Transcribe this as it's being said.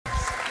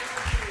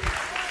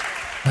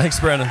Thanks,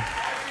 Brendan.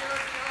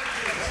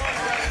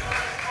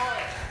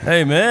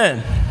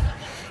 Amen.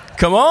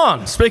 Come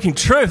on, speaking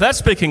truth, that's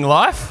speaking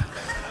life.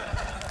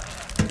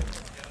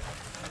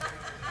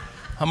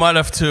 I might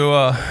have to,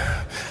 I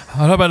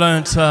hope I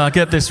don't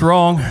get this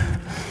wrong.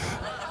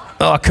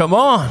 Oh, come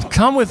on,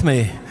 come with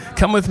me.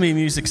 Come with me,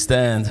 music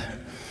stand.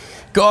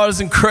 God is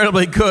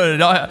incredibly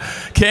good.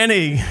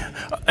 Kenny,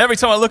 every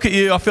time I look at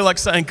you, I feel like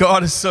saying,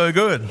 God is so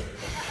good.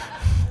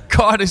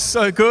 God is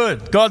so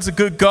good. God's a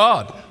good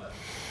God.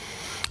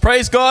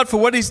 Praise God for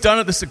what he's done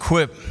at this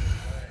Equip.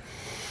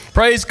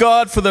 Praise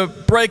God for the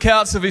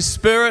breakouts of his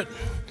Spirit,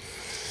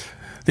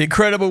 the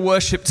incredible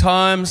worship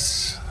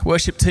times.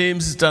 Worship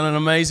teams has done an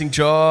amazing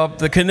job.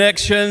 The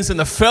connections and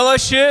the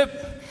fellowship,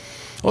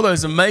 all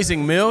those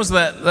amazing meals.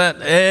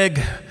 That egg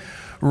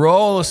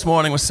roll this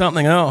morning was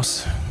something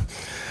else.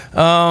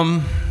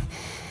 The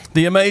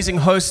amazing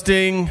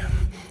hosting,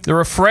 the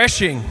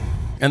refreshing,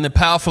 and the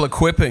powerful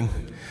equipping.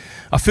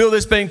 I feel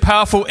this being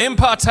powerful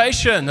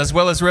impartation as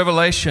well as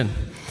revelation.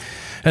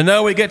 And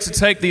now we get to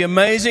take the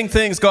amazing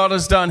things God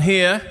has done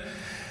here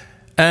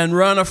and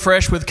run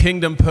afresh with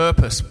kingdom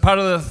purpose. One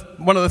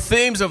of the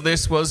themes of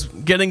this was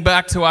getting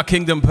back to our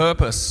kingdom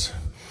purpose.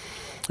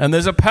 And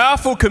there's a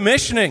powerful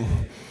commissioning,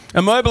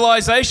 a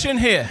mobilization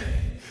here.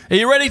 Are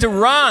you ready to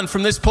run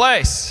from this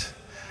place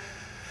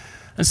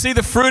and see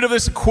the fruit of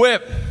this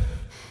Equip?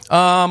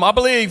 I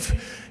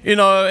believe,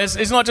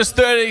 it's not just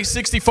 30,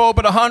 60-fold,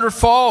 but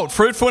 100-fold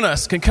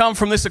fruitfulness can come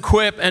from this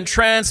Equip and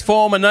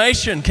transform a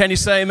nation. Can you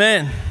say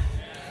amen?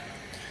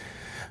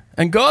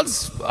 And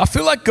I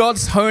feel like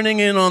God's honing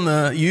in on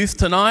the youth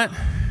tonight.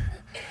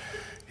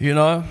 I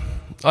mean,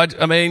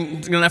 you're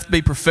going to have to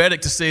be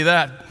prophetic to see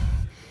that.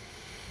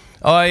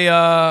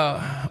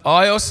 I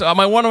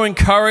want to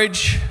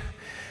encourage,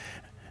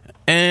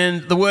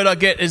 and the word I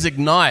get is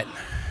ignite.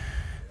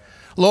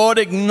 Lord,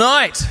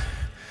 ignite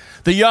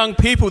the young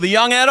people, the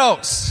young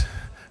adults,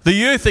 the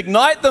youth.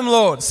 Ignite them,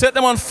 Lord. Set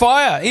them on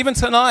fire. Even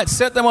tonight,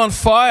 set them on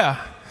fire.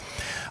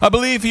 I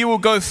believe you will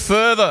go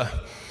further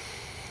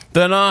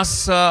than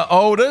us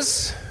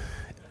elders,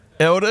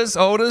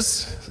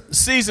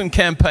 seasoned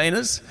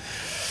campaigners.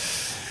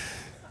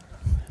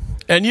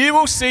 And you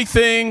will see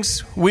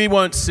things we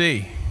won't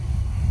see.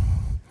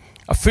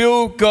 I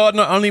feel God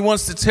not only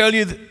wants to tell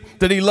you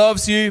that he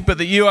loves you, but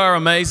that you are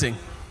amazing.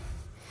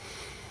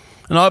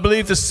 And I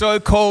believe the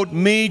so-called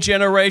me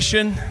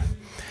generation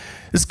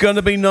is going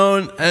to be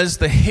known as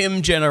the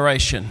him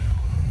generation.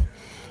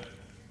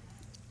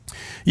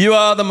 You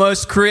are the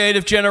most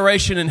creative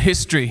generation in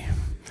history.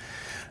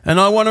 And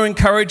I want to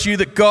encourage you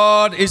that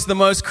God is the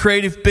most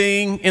creative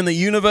being in the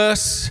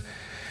universe.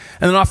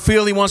 And I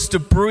feel he wants to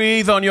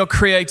breathe on your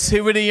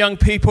creativity, young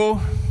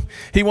people.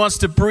 He wants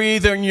to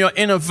breathe on your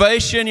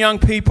innovation, young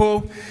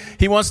people.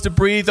 He wants to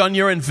breathe on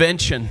your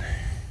invention.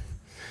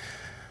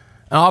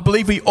 And I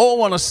believe we all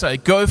want to say,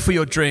 go for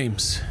your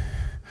dreams.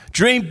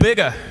 Dream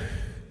bigger.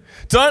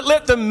 Don't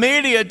let the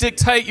media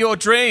dictate your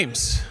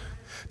dreams.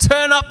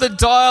 Turn up the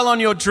dial on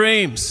your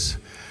dreams.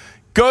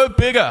 Go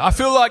bigger. I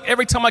feel like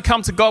every time I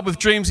come to God with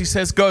dreams, he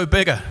says, go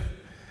bigger.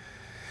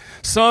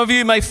 Some of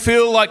you may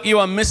feel like you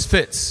are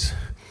misfits,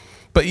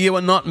 but you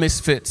are not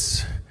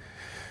misfits.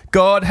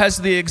 God has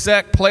the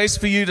exact place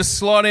for you to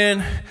slot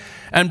in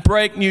and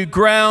break new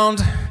ground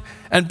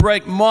and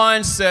break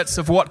mindsets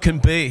of what can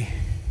be.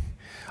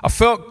 I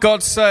felt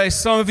God say,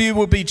 some of you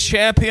will be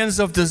champions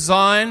of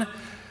design,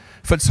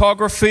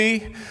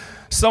 photography.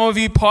 Some of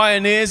you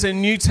pioneers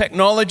in new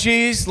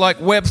technologies like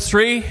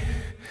Web3.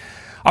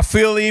 I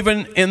feel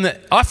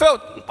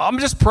I'm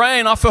just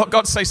praying, I felt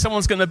God say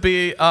someone's going to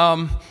be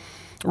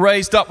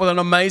raised up with an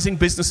amazing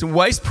business in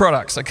waste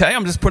products, okay?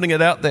 I'm just putting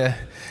it out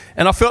there.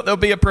 And I felt there'll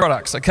be a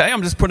products, okay?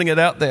 I'm just putting it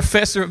out there.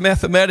 Professor of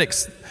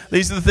mathematics.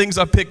 These are the things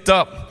I picked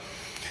up.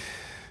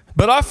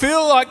 But I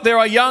feel like there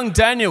are young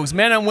Daniels,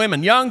 men and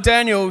women, young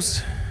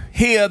Daniels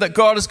here that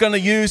God is going to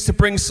use to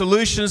bring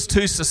solutions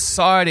to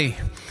society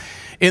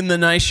in the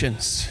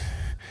nations.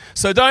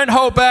 So don't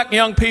hold back,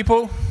 young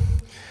people.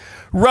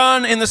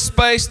 Run in the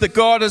space that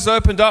God has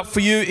opened up for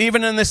you,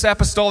 even in this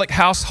apostolic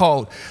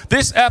household.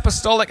 This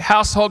apostolic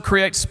household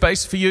creates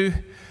space for you.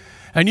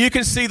 And you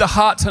can see the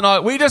heart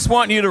tonight. We just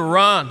want you to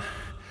run.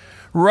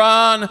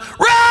 Run.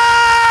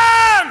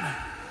 Run!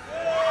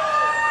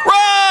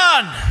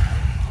 Run!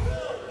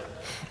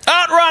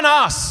 Outrun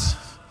us.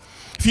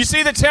 If you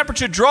see the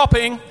temperature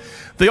dropping,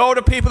 the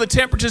older people, the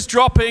temperature's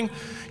dropping,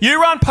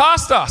 you run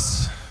past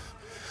us.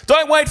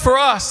 Don't wait for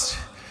us.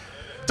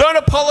 Don't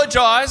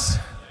apologize.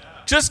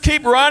 Just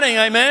keep running,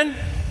 amen?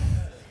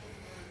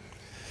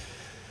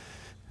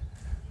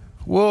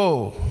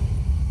 Whoa.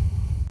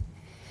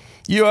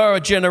 You are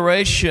a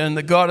generation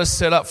that God has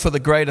set up for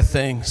the greater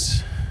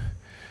things.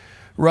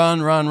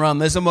 Run, run, run.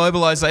 There's a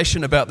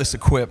mobilization about this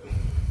Equip.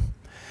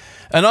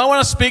 And I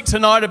want to speak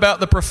tonight about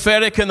the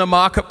prophetic in the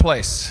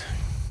marketplace.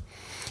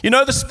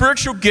 The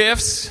spiritual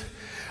gifts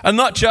are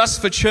not just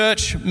for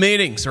church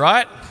meetings,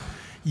 right?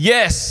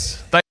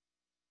 Yes, they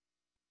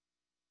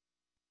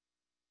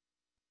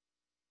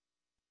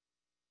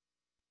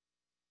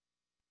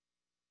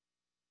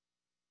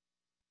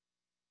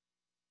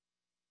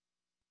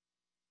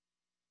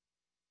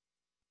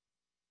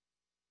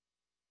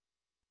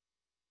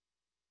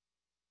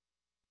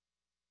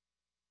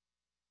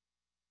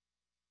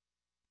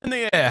in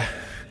the air.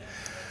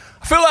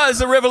 I feel like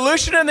there's a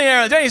revolution in the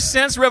air. Don't you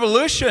sense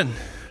revolution?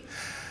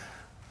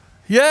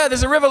 Yeah,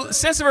 there's a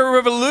sense of a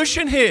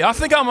revolution here. I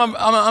think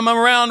I'm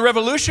around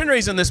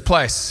revolutionaries in this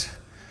place.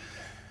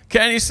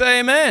 Can you say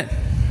amen?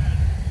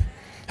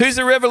 Who's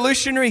a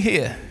revolutionary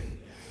here?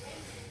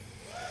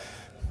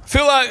 I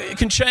feel like it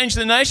can change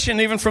the nation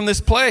even from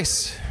this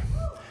place.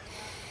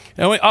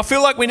 And I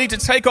feel like we need to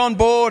take on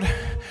board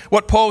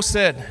what Paul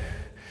said.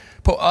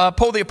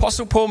 Paul, the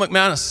Apostle Paul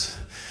McManus.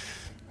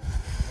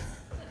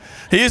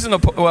 He isn't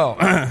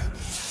that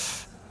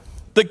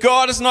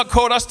God has not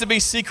called us to be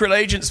secret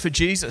agents for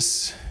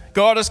Jesus.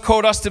 God has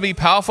called us to be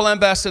powerful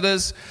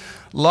ambassadors,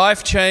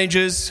 life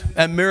changers,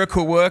 and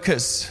miracle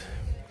workers.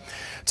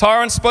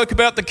 Tyron spoke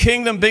about the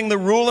kingdom being the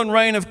rule and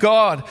reign of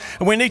God,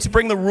 and we need to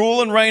bring the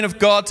rule and reign of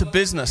God to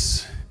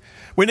business.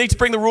 We need to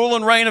bring the rule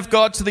and reign of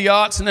God to the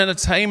arts and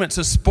entertainment,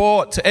 to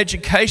sport, to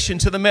education,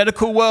 to the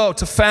medical world,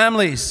 to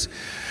families,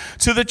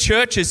 to the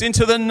churches,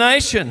 into the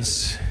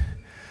nations.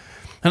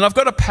 And I've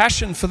got a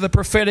passion for the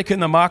prophetic in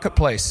the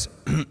marketplace,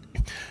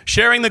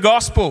 sharing the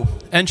gospel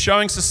and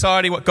showing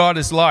society what God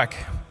is like.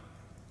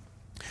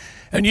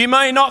 And you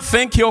may not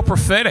think you're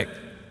prophetic.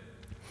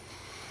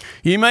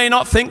 You may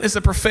not think there's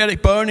a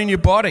prophetic bone in your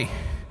body.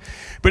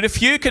 But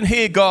if you can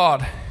hear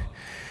God,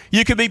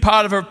 you can be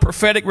part of a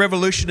prophetic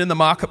revolution in the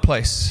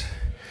marketplace.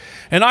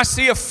 And I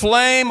see a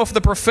flame of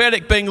the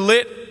prophetic being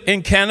lit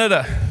in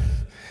Canada.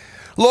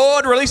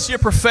 Lord, release your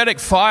prophetic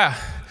fire.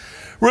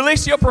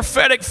 Release your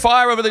prophetic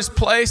fire over this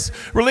place.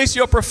 Release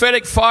your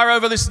prophetic fire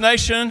over this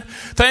nation.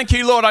 Thank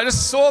you, Lord. I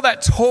just saw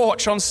that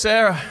torch on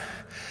Sarah.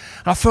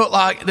 I felt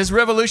like there's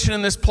revolution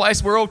in this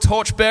place. We're all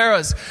torch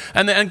bearers.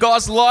 And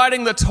God's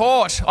lighting the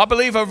torch, I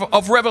believe,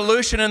 of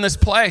revolution in this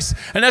place.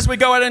 And as we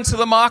go out into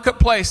the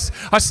marketplace,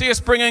 I see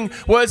us bringing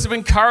words of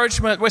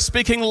encouragement. We're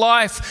speaking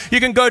life. You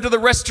can go to the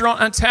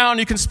restaurant in town.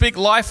 You can speak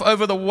life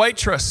over the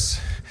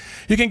waitress.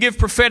 You can give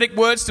prophetic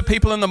words to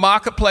people in the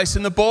marketplace,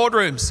 in the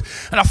boardrooms.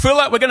 And I feel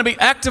like we're going to be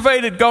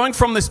activated going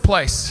from this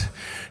place,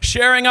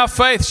 sharing our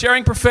faith,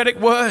 sharing prophetic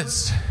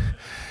words,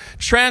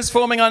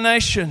 transforming our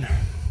nation.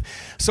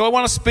 So I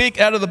want to speak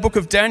out of the book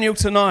of Daniel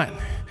tonight.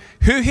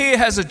 Who here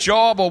has a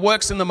job or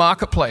works in the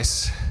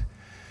marketplace?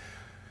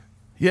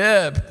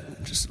 Yeah,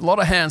 just a lot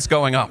of hands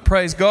going up.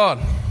 Praise God.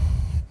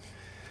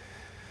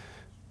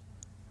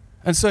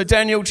 And so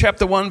Daniel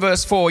chapter 1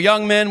 verse 4,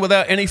 young men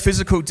without any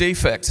physical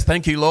defect.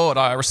 Thank you, Lord,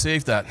 I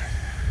received that.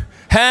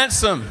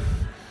 Handsome,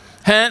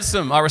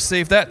 I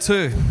received that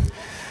too.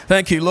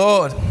 Thank you,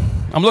 Lord.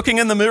 I'm looking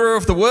in the mirror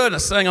of the word and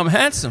it's saying I'm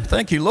handsome.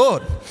 Thank you,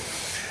 Lord.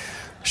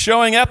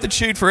 Showing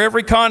aptitude for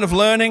every kind of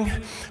learning,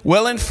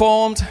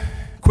 well-informed,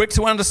 quick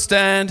to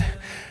understand,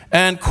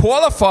 and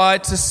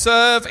qualified to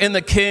serve in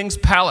the king's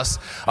palace.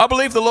 I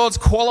believe the Lord's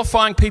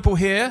qualifying people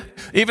here,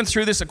 even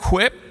through this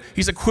equip.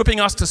 He's equipping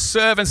us to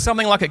serve in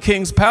something like a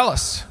king's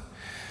palace.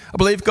 I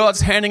believe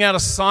God's handing out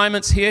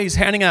assignments here. He's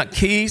handing out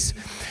keys.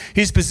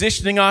 He's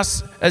positioning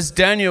us as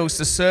Daniels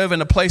to serve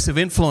in a place of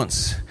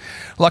influence,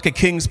 like a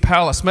king's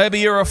palace. Maybe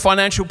you're a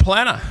financial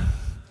planner,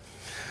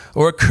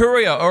 or a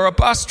courier, or a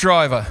bus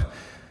driver.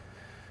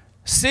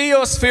 See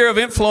your sphere of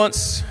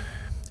influence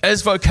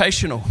as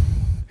vocational.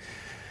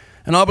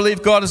 And I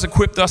believe God has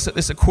equipped us at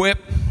this equip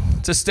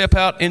to step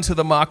out into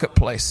the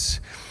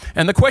marketplace.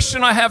 And the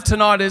question I have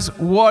tonight is,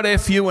 what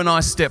if you and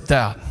I stepped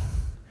out?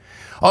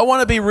 I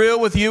want to be real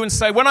with you and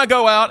say, when I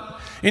go out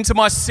into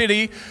my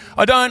city,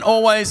 I don't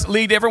always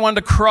lead everyone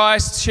to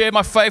Christ, share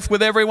my faith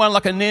with everyone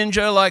like a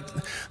ninja, like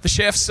the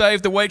chef's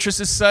saved, the waitress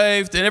is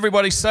saved, and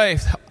everybody's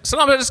saved.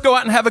 Sometimes I just go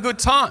out and have a good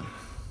time.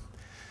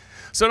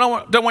 So I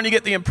don't want you to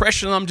get the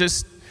impression I'm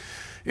just,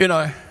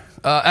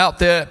 out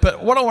there.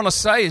 But what I want to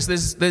say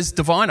is there's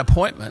divine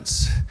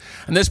appointments.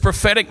 And there's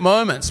prophetic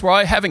moments where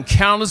I have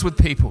encounters with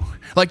people.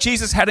 Like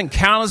Jesus had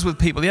encounters with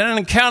people. He had an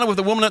encounter with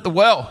the woman at the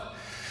well.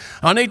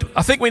 I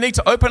think we need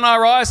to open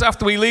our eyes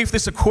after we leave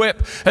this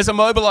equip as a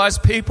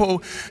mobilized people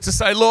to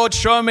say, Lord,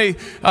 show me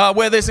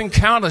where there's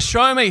encounters.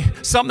 Show me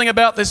something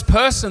about this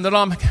person that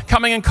I'm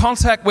coming in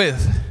contact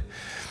with.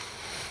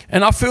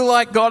 And I feel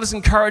like God is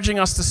encouraging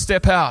us to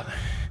step out.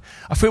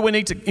 I feel we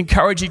need to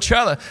encourage each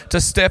other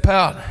to step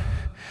out.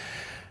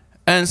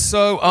 And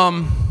so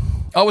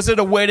I was at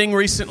a wedding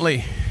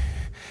recently,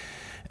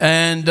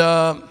 and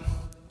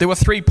there were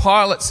 3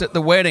 pilots at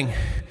the wedding.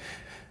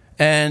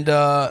 And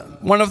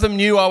one of them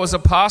knew I was a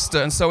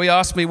pastor, and so he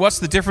asked me, what's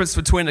the difference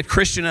between a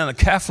Christian and a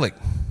Catholic?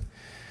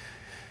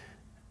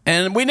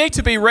 And we need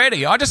to be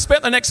ready. I just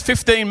spent the next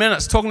 15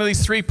 minutes talking to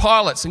these 3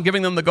 pilots and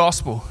giving them the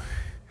gospel.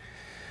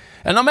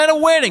 And I'm at a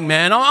wedding,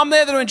 man. I'm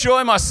there to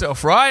enjoy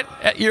myself, right?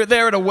 You're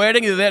there at a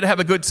wedding, you're there to have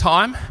a good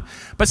time.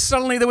 But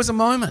suddenly there was a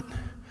moment.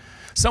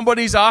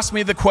 Somebody's asked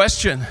me the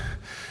question.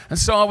 And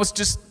so I was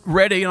just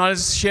ready, and I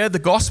just shared the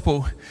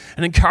gospel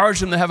and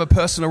encouraged them to have a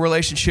personal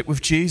relationship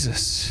with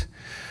Jesus.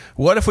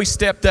 What if we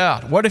stepped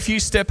out? What if you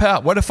step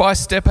out? What if I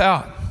step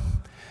out?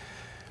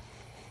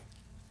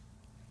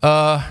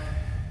 My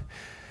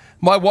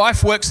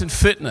wife works in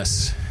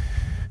fitness.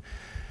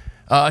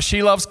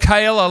 She loves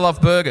kale, I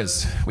love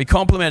burgers. We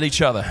complement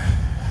each other.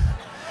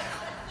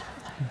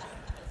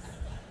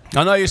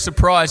 I know you're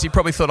surprised. You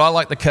probably thought I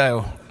like the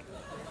kale.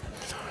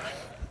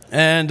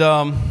 And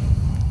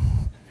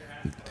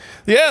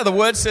yeah, the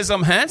word says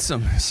I'm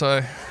handsome.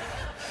 So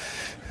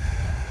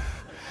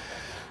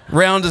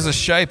round as a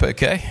shape,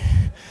 okay?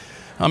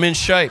 I'm in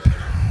shape.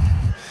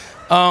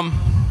 But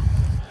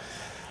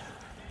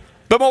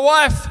my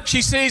wife,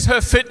 she sees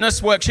her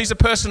fitness work. She's a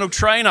personal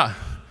trainer.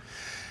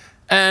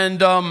 And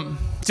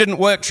didn't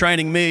work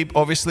training me,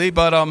 obviously,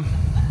 but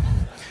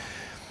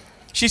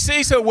she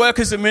sees her work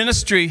as a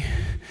ministry.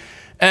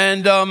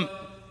 And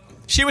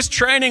she was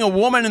training a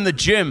woman in the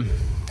gym.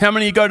 How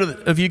many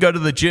of you go to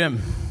the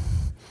gym?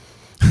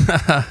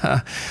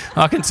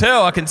 I can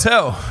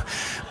tell.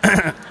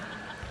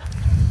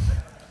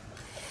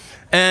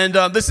 And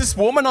there's this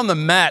woman on the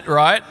mat,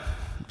 right?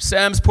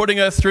 Sam's putting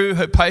her through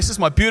her paces.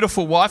 My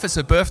beautiful wife, it's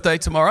her birthday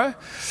tomorrow.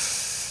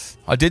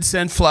 I did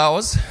send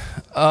flowers.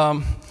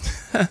 Yeah,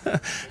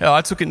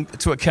 I took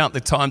into account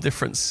the time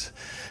difference.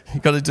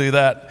 You've got to do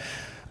that.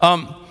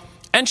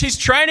 And she's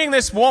training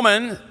this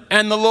woman,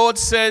 and the Lord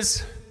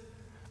says,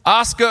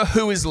 ask her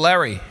who is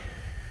Larry.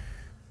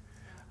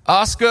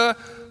 Ask her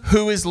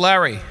who is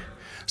Larry.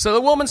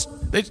 So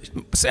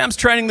Sam's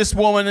training this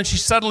woman, and she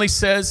suddenly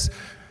says,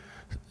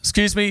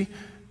 excuse me,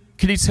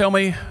 can you tell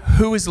me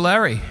who is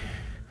Larry?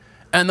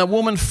 And the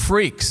woman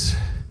freaks.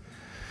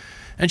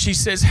 And she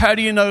says, how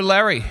do you know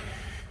Larry?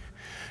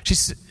 She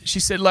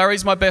said,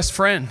 Larry's my best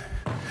friend.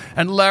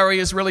 And Larry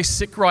is really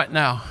sick right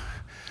now.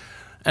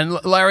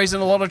 And Larry's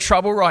in a lot of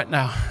trouble right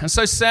now. And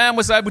so Sam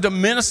was able to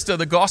minister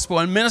the gospel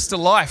and minister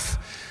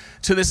life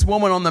to this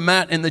woman on the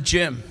mat in the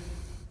gym.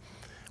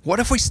 What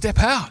if we step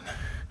out?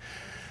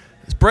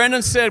 As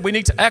Brandon said, we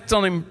need to act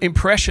on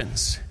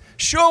impressions.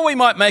 Sure, we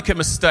might make a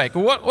mistake.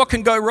 What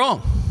can go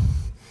wrong?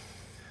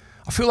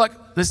 I feel like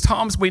there's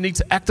times we need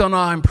to act on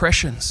our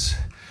impressions.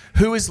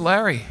 Who is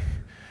Larry?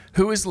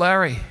 Who is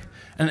Larry?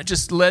 And it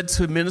just led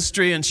to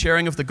ministry and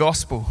sharing of the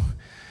gospel.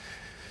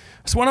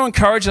 I just want to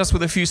encourage us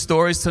with a few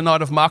stories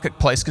tonight of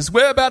Marketplace, because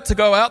we're about to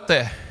go out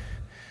there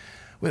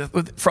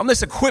from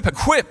this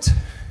equipped.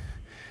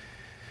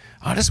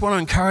 I just want to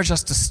encourage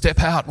us to step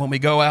out when we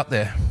go out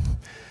there.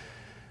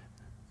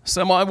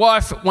 So my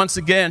wife, once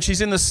again, she's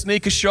in the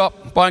sneaker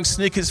shop buying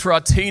sneakers for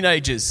our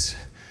teenagers.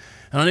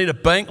 And I need a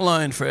bank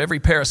loan for every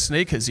pair of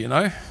sneakers, you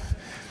know.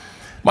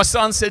 My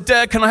son said,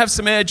 Dad, can I have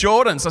some Air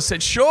Jordans? I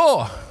said,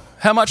 sure.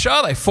 How much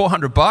are they?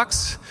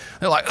 $400?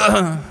 They're like,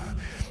 got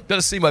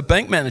to see my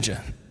bank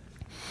manager.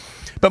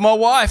 But my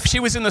wife, she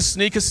was in the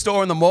sneaker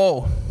store in the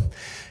mall,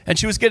 and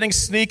she was getting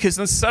sneakers,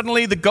 and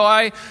suddenly the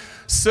guy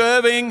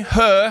serving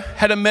her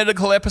had a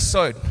medical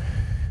episode,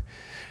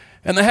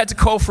 and they had to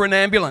call for an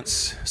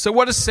ambulance. So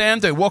what does Sam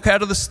do? Walk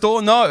out of the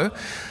store? No.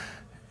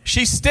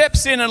 She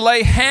steps in and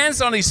lays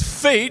hands on his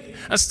feet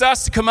and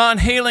starts to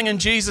command healing in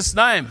Jesus'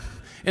 name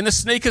in the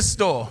sneaker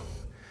store.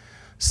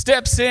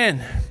 Steps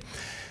in,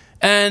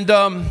 and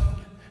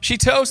she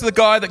tells the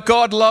guy that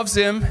God loves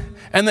him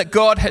and that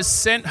God has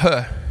sent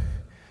her.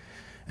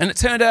 And it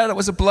turned out it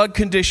was a blood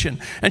condition.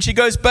 And she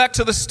goes back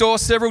to the store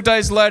several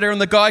days later, and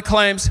the guy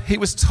claims he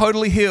was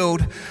totally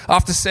healed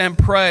after Sam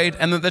prayed,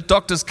 and that the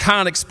doctors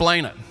can't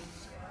explain it.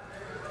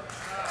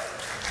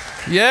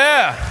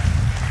 Yeah.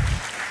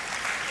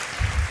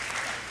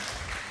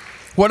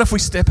 What if we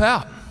step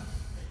out?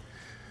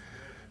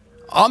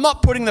 I'm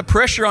not putting the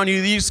pressure on you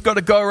that you just got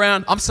to go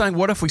around. I'm saying,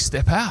 what if we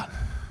step out?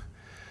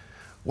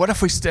 What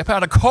if we step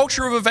out? A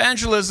culture of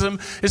evangelism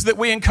is that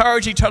we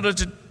encourage each other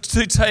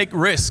to take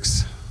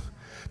risks.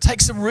 Take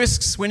some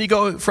risks when you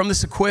go from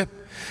this equip.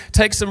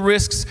 Take some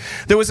risks.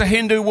 There was a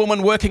Hindu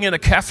woman working in a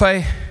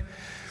cafe,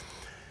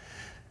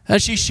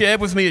 and she shared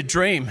with me a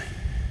dream.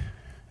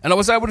 And I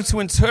was able to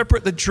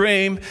interpret the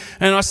dream,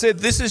 and I said,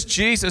 this is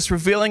Jesus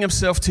revealing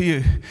himself to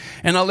you.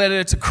 And I led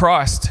her to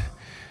Christ,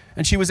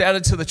 and she was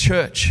added to the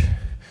church.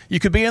 You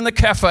could be in the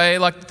cafe,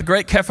 like the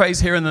great cafes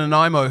here in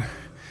Nanaimo.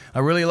 I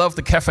really love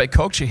the cafe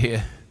culture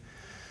here.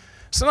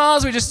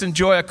 Sometimes we just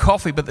enjoy a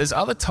coffee, but there's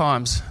other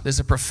times there's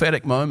a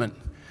prophetic moment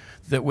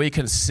that we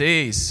can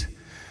seize,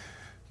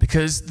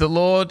 because the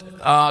Lord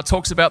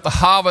talks about the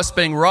harvest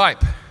being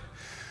ripe.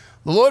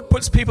 The Lord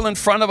puts people in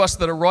front of us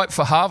that are ripe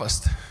for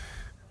harvest.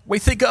 We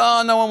think,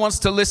 oh, no one wants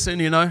to listen,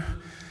 you know.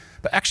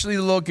 But actually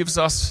the Lord gives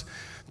us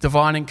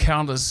divine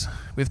encounters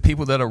with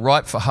people that are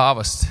ripe for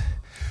harvest.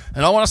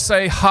 And I want to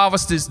say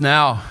harvest is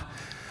now.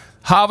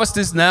 Harvest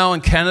is now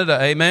in Canada,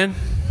 amen?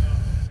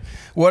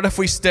 What if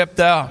we stepped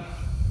out?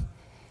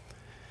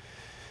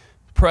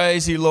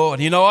 Praise you, Lord.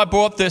 You know, I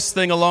brought this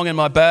thing along in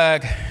my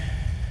bag.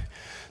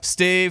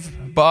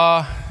 Steve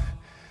Barr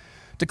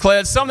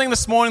declared something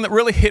this morning that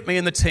really hit me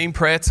in the team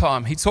prayer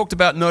time. He talked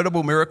about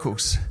notable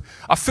miracles.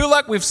 I feel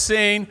like we've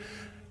seen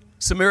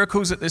some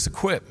miracles at this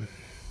equip.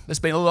 There's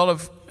been a lot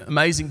of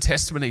amazing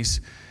testimonies.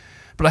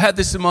 But I had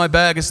this in my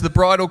bag. It's the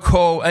bridal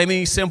call.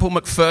 Amy Semple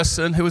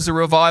McPherson, who was a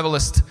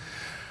revivalist,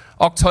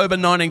 October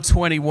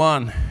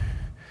 1921.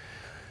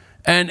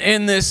 And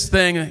in this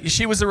thing,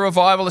 she was a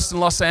revivalist in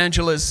Los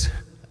Angeles.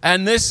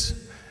 And this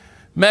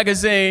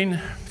magazine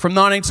from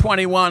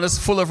 1921 is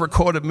full of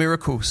recorded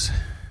miracles.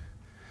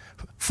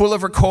 Full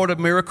of recorded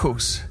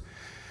miracles.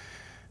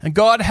 And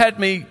God had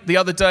me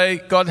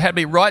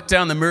write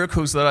down the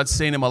miracles that I'd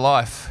seen in my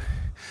life.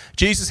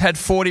 Jesus had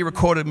 40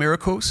 recorded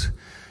miracles,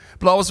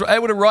 but I was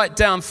able to write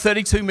down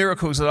 32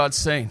 miracles that I'd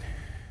seen.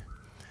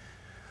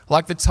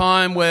 Like the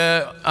time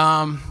where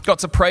got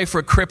to pray for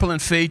a cripple in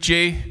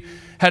Fiji,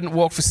 hadn't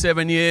walked for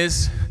 7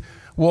 years,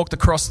 walked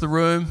across the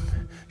room.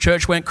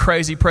 Church went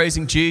crazy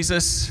praising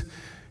Jesus.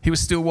 He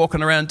was still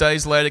walking around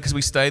days later because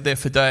we stayed there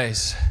for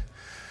days.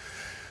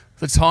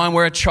 The time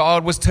where a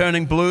child was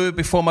turning blue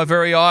before my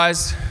very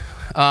eyes.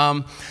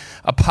 A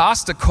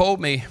pastor called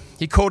me.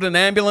 He called an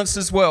ambulance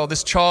as well.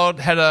 This child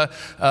had an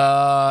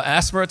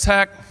asthma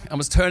attack and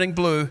was turning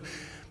blue.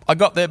 I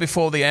got there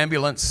before the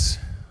ambulance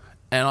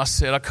and I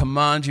said, I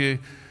command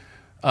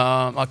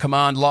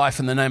life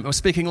in the name, I'm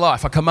speaking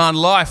life. I command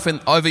life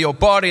over your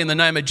body in the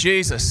name of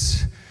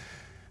Jesus.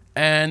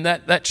 And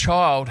that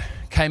child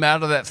came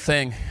out of that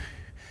thing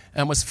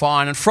and was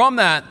fine. And from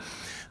that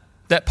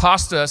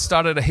pastor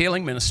started a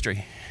healing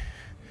ministry.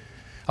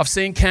 I've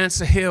seen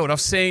cancer healed.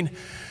 I've seen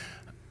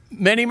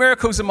many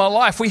miracles in my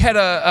life. We had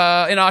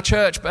in our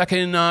church back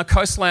in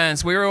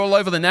Coastlands, we were all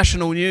over the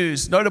national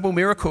news, notable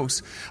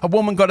miracles. A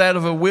woman got out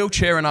of a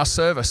wheelchair in our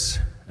service,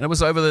 and it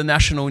was over the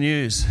national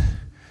news.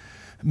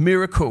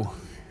 Miracle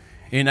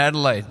in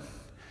Adelaide.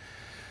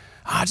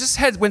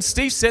 When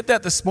Steve said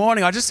that this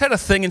morning, I just had a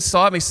thing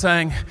inside me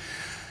saying,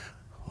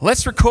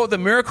 let's record the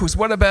miracles.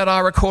 What about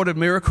our recorded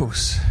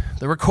miracles?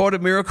 The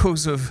recorded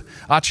miracles of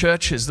our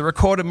churches, the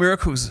recorded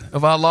miracles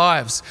of our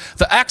lives,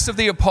 the acts of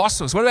the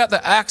apostles. What about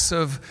the acts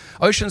of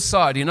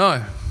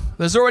Oceanside?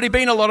 There's already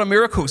been a lot of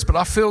miracles, but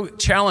I feel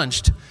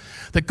challenged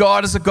that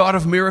God is a God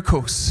of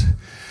miracles.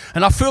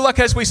 And I feel like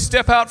as we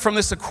step out from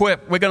this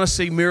equip, we're going to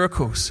see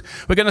miracles.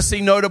 We're going to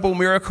see notable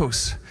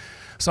miracles.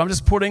 So I'm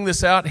just putting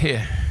this out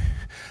here.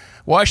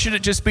 Why should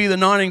it just be the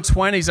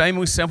 1920s,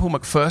 Amos Semple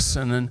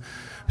McPherson and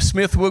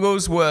Smith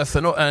Wigglesworth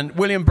and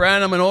William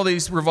Branham and all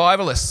these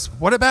revivalists?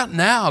 What about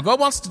now? God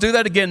wants to do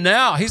that again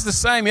now. He's the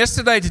same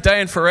yesterday,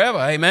 today, and forever.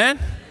 Amen?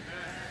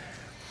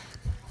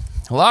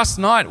 Last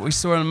night, we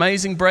saw an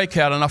amazing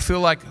breakout, and I feel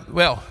like,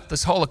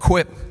 this whole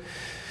equip.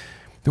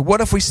 But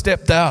what if we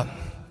stepped out?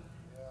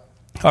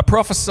 I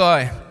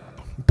prophesy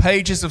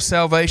pages of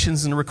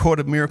salvations and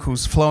recorded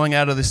miracles flowing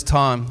out of this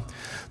time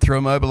through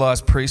a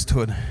mobilized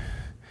priesthood.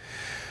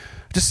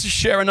 Just to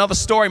share another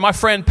story, my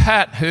friend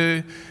Pat,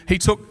 he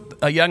took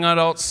a young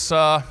adults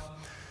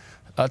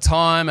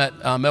time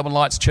at Melbourne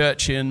Lights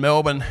Church in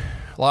Melbourne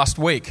last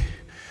week.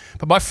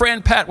 But my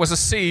friend Pat was a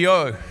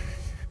CEO.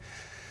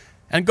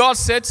 And God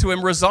said to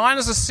him, resign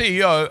as a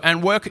CEO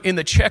and work in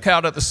the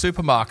checkout at the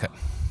supermarket.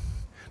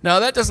 Now,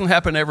 that doesn't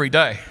happen every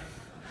day.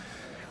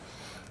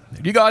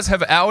 Do you guys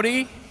have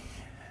Audi?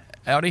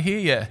 Audi here?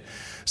 Yeah.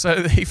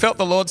 So he felt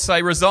the Lord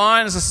say,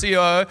 resign as a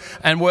CEO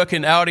and work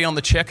in Audi on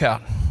the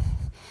checkout.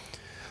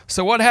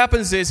 So what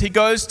happens is he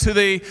goes to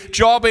the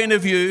job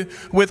interview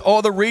with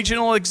all the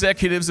regional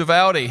executives of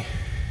Audi.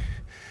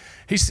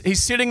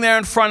 He's sitting there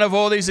in front of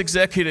all these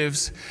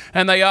executives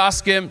and they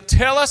ask him,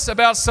 tell us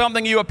about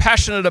something you are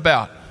passionate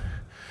about.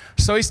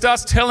 So he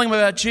starts telling them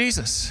about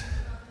Jesus.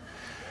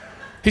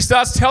 He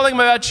starts telling them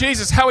about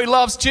Jesus, how he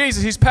loves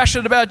Jesus. He's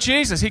passionate about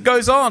Jesus. He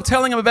goes on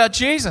telling them about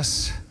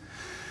Jesus.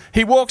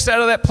 He walks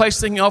out of that place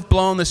thinking, I've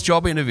blown this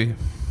job interview.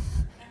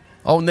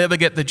 I'll never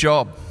get the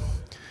job.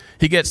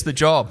 He gets the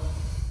job.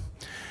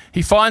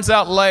 He finds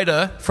out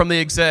later from the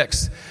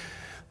execs,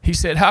 he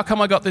said, how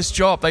come I got this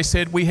job? They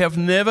said, we have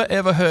never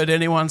ever heard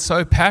anyone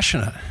so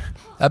passionate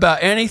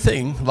about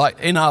anything like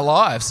in our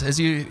lives as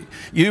you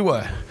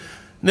were.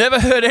 Never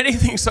heard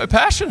anything so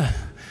passionate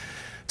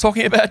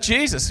talking about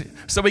Jesus.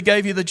 So we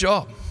gave you the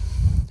job.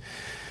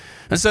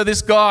 And so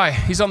this guy,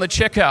 he's on the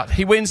checkout.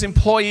 He wins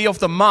employee of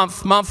the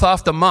month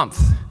after month.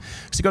 So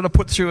he's got to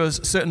put through a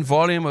certain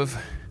volume of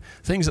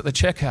things at the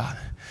checkout.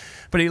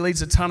 But he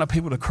leads a ton of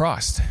people to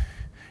Christ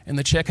in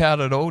the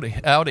checkout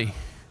at Audi.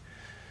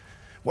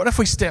 What if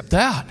we stepped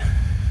out?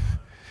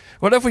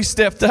 What if we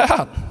stepped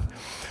out?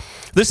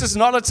 This is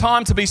not a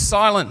time to be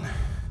silent.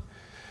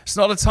 It's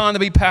not a time to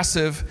be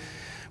passive.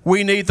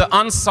 We need the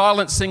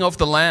unsilencing of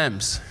the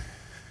lambs.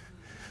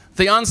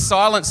 The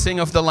unsilencing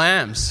of the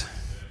lambs.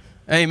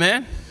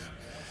 Amen?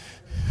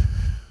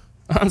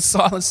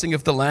 Unsilencing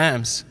of the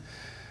lambs.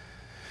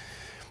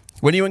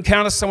 When you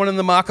encounter someone in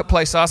the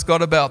marketplace, ask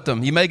God about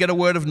them. You may get a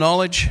word of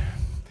knowledge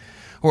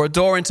or a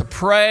door into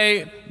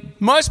pray.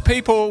 Most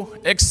people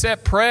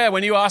accept prayer.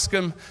 When you ask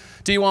them,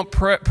 do you want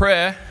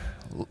prayer?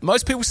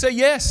 Most people say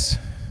yes.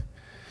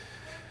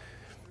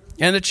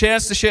 And a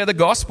chance to share the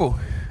gospel.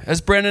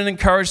 As Brendan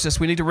encouraged us,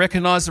 we need to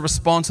recognize and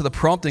respond to the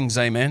promptings.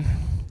 Amen.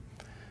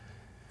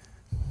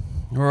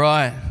 All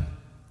right.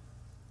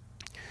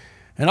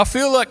 And I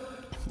feel like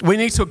we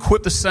need to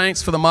equip the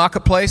saints for the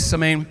marketplace. I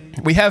mean,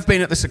 we have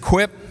been at this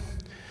equip.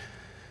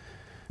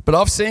 But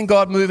I've seen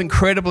God move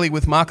incredibly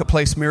with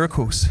marketplace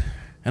miracles.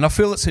 And I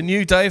feel it's a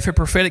new day for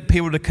prophetic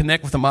people to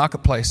connect with the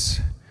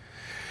marketplace.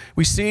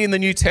 We see in the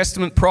New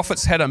Testament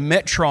prophets had a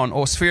metron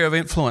or sphere of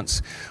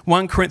influence.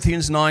 1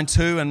 Corinthians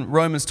 9:2 and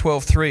Romans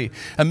 12:3.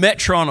 A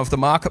metron of the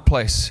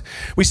marketplace.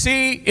 We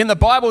see in the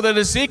Bible that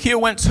Ezekiel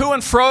went to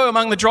and fro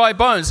among the dry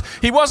bones.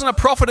 He wasn't a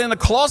prophet in a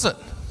closet.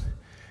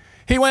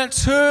 He went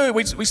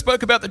we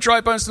spoke about the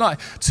dry bones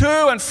tonight,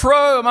 to and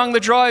fro among the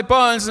dry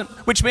bones,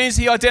 which means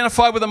he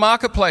identified with the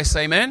marketplace,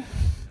 amen?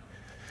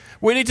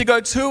 We need to go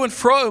to and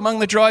fro among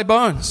the dry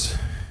bones.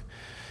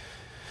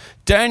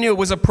 Daniel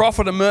was a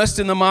prophet immersed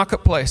in the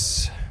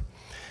marketplace.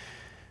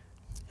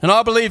 And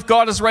I believe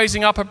God is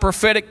raising up a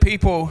prophetic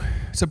people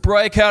to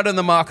break out in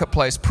the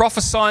marketplace,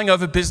 prophesying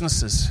over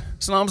businesses.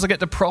 Sometimes I get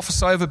to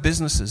prophesy over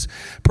businesses,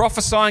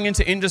 prophesying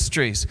into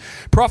industries,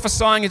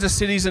 prophesying into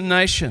cities and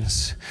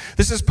nations.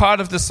 This is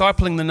part of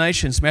discipling the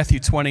nations, Matthew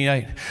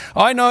 28.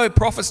 I know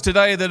prophets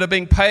today that are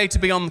being paid to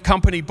be on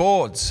company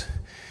boards,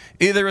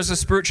 either as a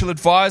spiritual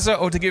advisor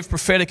or to give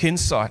prophetic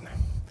insight.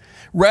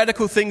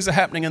 Radical things are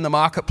happening in the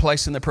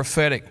marketplace in the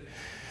prophetic.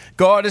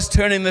 God is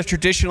turning the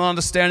traditional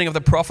understanding of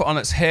the prophet on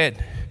its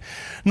head.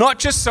 Not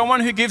just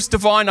someone who gives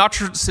divine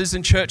utterances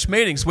in church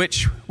meetings,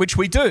 which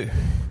we do,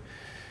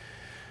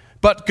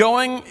 but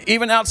going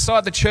even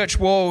outside the church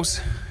walls.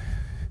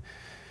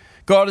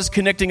 God is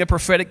connecting a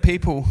prophetic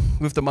people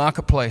with the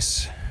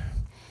marketplace.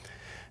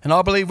 And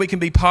I believe we can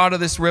be part of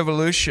this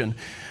revolution.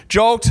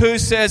 Joel 2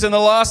 says, in the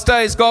last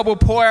days, God will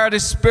pour out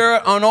his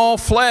spirit on all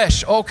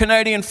flesh, all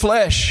Canadian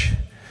flesh.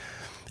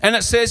 And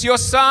it says, your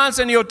sons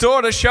and your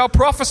daughters shall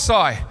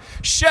prophesy,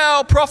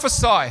 shall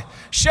prophesy,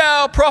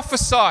 shall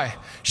prophesy,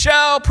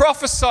 shall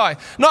prophesy.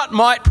 Not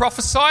might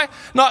prophesy,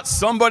 not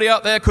somebody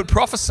out there could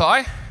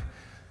prophesy.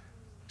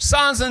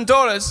 Sons and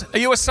daughters, are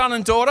you a son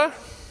and daughter?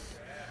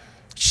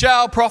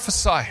 Shall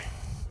prophesy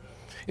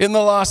in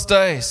the last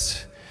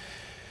days.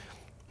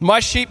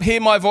 My sheep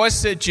hear my voice,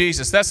 said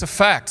Jesus. That's a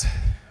fact.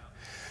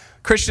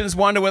 Christians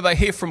wonder whether they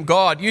hear from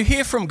God. You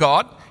hear from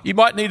God. You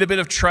might need a bit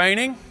of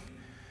training.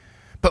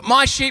 But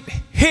my sheep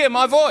hear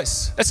my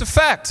voice. That's a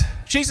fact.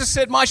 Jesus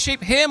said, my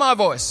sheep hear my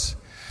voice.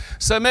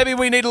 So maybe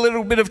we need a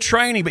little bit of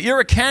training, but you're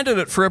a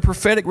candidate for a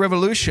prophetic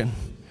revolution.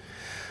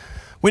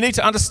 We need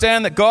to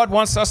understand that God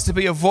wants us to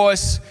be a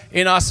voice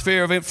in our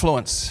sphere of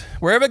influence.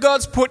 Wherever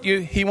God's put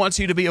you, he wants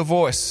you to be a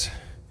voice.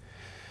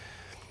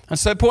 And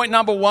so point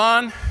number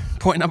one.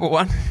 Point number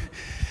one,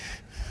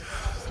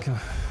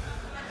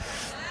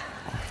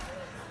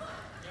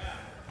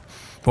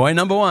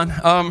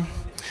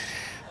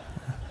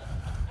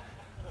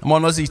 I'm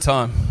on Aussie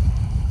time.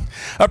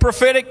 A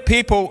prophetic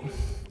people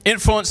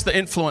influence the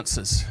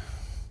influencers.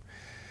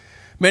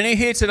 Many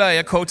here today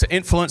are called to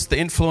influence the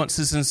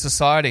influencers in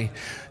society.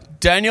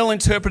 Daniel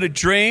interpreted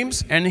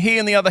dreams, and he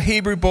and the other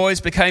Hebrew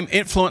boys became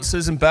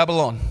influencers in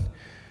Babylon.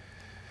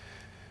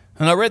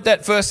 And I read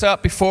that verse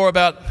out before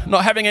about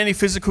not having any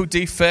physical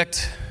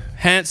defect,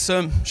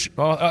 handsome.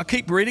 I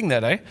keep reading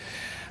that,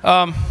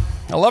 I'm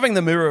loving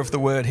the mirror of the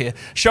word here.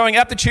 Showing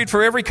aptitude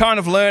for every kind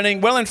of learning,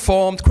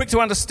 well-informed, quick to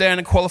understand,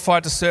 and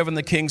qualified to serve in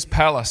the king's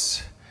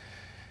palace.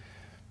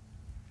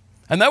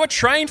 And they were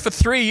trained for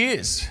 3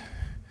 years.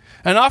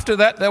 And after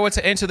that, they were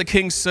to enter the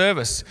king's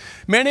service.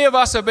 Many of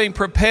us have been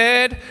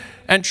prepared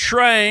and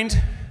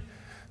trained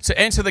to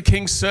enter the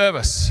king's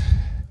service.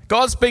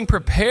 God's been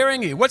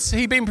preparing you. What's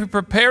he been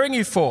preparing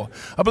you for?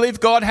 I believe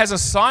God has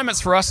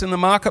assignments for us in the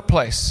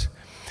marketplace.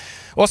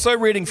 Also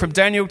reading from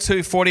Daniel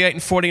 2, 48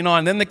 and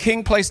 49. Then the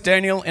king placed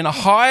Daniel in a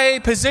high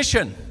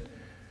position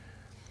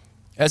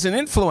as an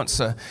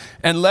influencer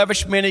and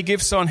lavished many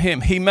gifts on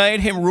him. He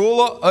made him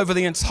ruler over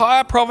the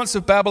entire province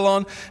of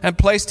Babylon and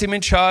placed him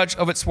in charge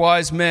of its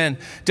wise men.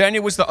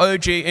 Daniel was the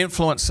OG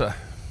influencer.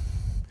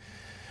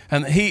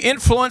 And he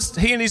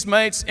and his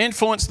mates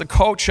influenced the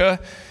culture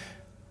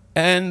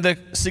and the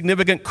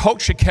significant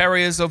culture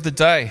carriers of the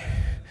day.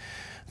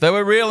 They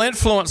were real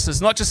influencers,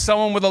 not just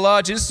someone with a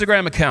large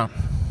Instagram account.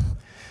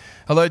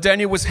 Although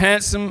Daniel was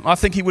handsome, I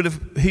think he would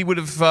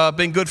have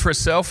been good for a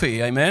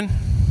selfie, amen?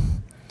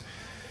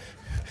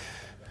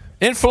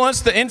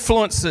 Influence the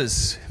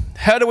influencers.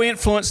 How do we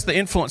influence the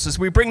influencers?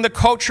 We bring the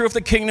culture of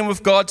the kingdom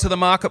of God to the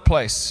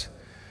marketplace.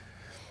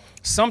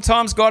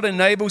 Sometimes God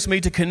enables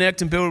me to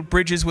connect and build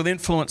bridges with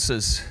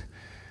influencers.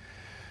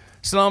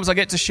 Sometimes I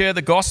get to share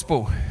the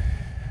gospel.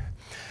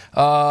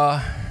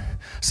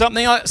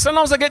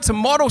 Sometimes I get to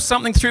model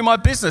something through my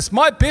business.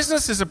 My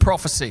business is a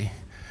prophecy.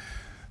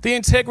 The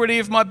integrity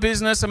of my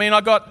business.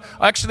 I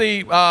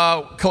actually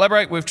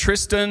collaborate with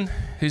Tristan,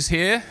 who's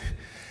here.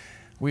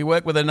 We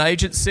work with an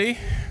agency.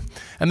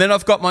 And then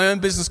I've got my own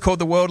business called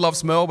The World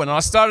Loves Melbourne. And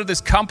I started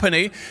this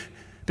company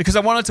because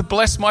I wanted to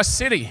bless my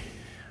city.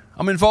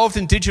 I'm involved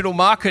in digital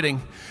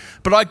marketing.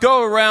 But I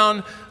go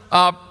around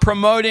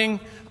promoting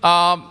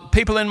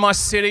people in my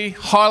city,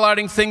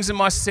 highlighting things in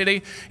my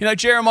city.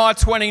 Jeremiah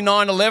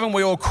 29:11,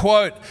 we all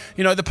quote,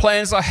 the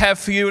plans I have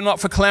for you are not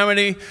for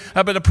calamity,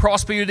 but to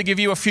prosper you, to give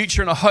you a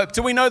future and a hope.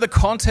 Do we know the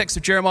context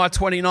of Jeremiah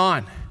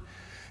 29?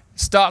 It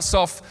starts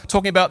off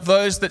talking about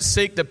those that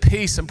seek the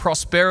peace and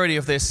prosperity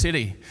of their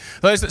city,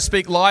 those that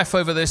speak life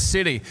over their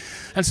city.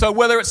 And so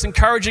whether it's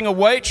encouraging a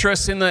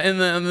waitress in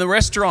the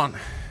restaurant,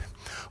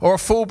 or a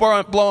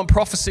full-blown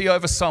prophecy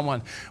over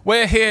someone.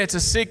 We're here to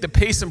seek the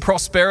peace and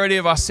prosperity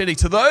of our city.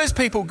 To those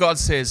people, God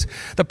says,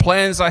 the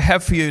plans I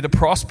have for you to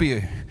prosper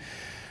you.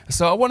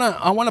 So I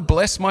want to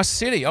bless my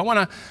city. I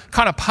want to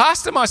kind of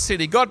pastor my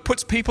city. God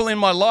puts people in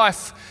my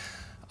life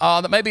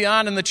that maybe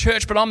aren't in the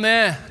church, but I'm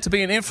there to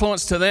be an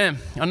influence to them.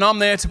 And I'm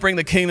there to bring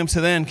the kingdom to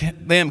them.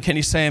 Can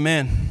you say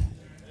amen?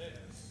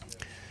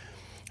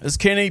 As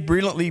Kenny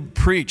brilliantly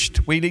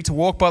preached, we need to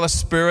walk by the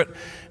Spirit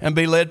and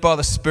be led by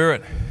the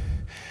Spirit.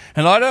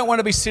 And I don't want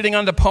to be sitting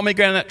under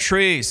pomegranate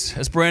trees,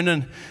 as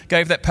Brendan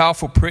gave that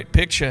powerful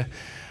picture,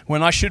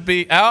 when I should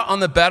be out on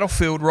the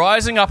battlefield,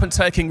 rising up and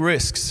taking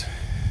risks.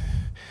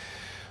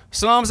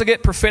 Sometimes I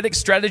get prophetic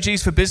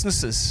strategies for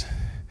businesses.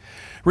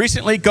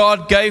 Recently,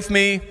 God gave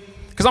me,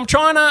 because I'm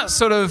trying to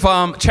sort of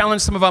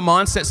challenge some of our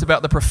mindsets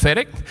about the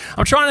prophetic.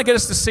 I'm trying to get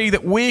us to see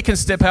that we can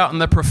step out in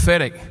the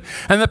prophetic.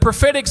 And the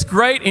prophetic's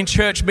great in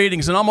church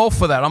meetings, and I'm all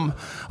for that. I'm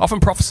often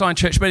prophesying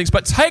church meetings,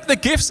 but take the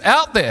gifts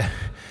out there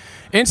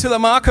into the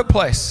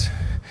marketplace.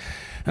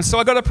 And so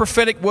I got a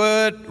prophetic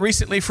word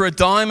recently for a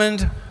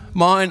diamond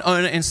mine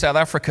owner in South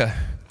Africa.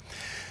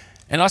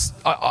 And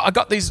I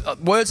got these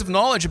words of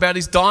knowledge about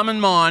his diamond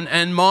mine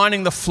and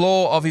mining the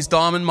floor of his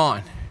diamond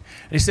mine.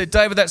 And he said,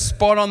 David, that's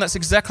spot on. That's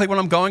exactly what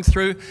I'm going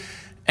through.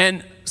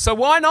 And so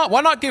why not?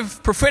 Why not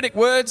give prophetic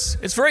words?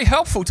 It's very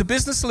helpful to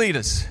business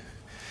leaders.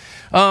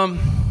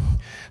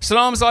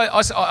 Sometimes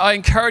I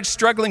encourage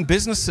struggling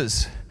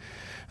businesses.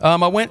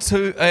 I went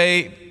to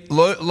a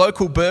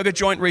local burger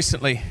joint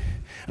recently,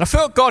 and I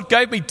felt God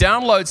gave me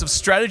downloads of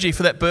strategy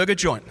for that burger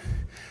joint.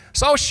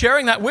 So I was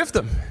sharing that with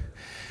them.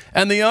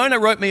 And the owner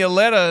wrote me a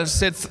letter and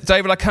said,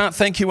 David, I can't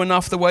thank you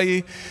enough. The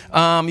way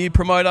you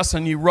promote us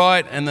and you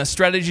write and the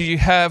strategy you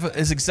have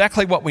is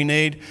exactly what we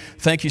need.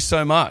 Thank you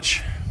so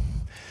much.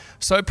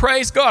 So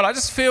praise God. I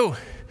just feel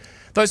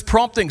those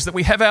promptings that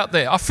we have out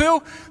there. I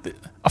feel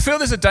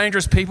there's a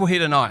dangerous people here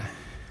tonight.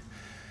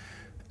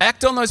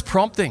 Act on those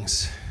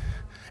promptings.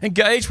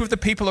 Engage with the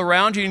people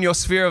around you in your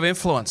sphere of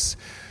influence.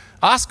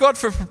 Ask God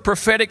for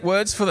prophetic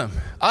words for them.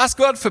 Ask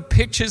God for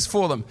pictures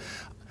for them.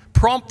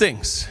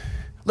 Promptings.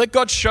 Let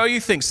God show you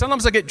things.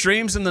 Sometimes I get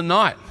dreams in the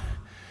night.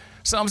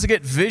 Sometimes I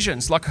get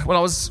visions. Like when I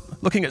was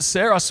looking at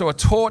Sarah, I saw a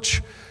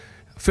torch.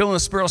 Feeling the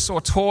Spirit, I saw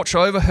a torch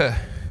over her.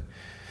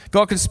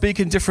 God can speak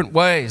in different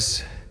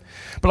ways.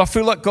 But I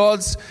feel like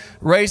God's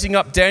raising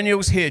up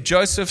Daniel's here,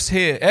 Joseph's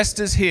here,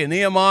 Esther's here,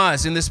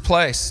 Nehemiah's in this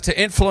place to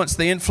influence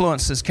the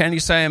influencers. Can you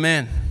say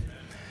amen?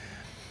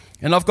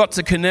 And I've got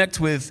to connect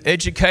with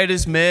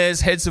educators,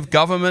 mayors, heads of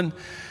government,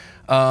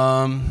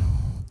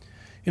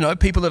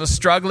 people that are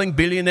struggling,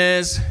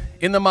 billionaires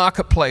in the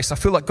marketplace. I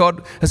feel like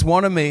God has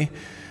wanted me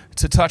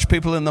to touch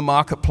people in the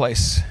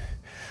marketplace.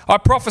 I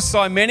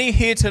prophesy many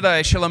here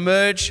today shall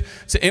emerge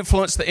to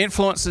influence the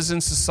influencers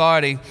in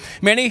society.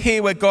 Many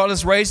here where God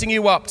is raising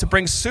you up to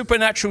bring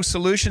supernatural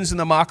solutions in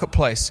the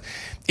marketplace.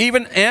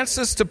 Even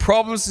answers to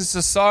problems in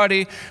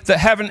society that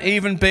haven't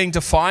even been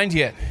defined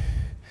yet.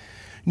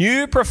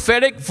 New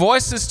prophetic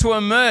voices to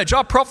emerge.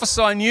 I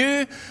prophesy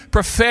new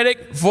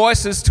prophetic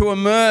voices to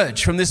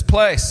emerge from this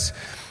place.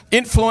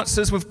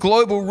 Influencers with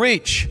global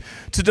reach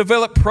to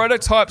develop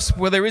prototypes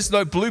where there is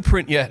no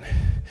blueprint yet.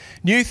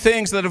 New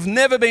things that have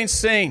never been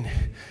seen.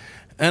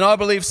 And I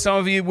believe some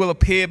of you will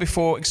appear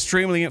before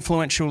extremely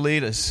influential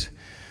leaders.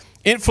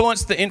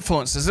 Influence the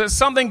influencers. It's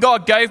something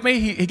God gave me.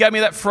 He gave me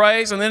that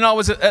phrase. And then I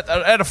was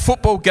at a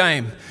football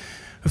game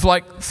with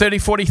like 30,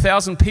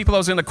 40,000 people. I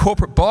was in a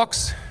corporate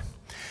box.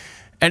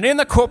 And in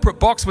the corporate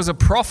box was a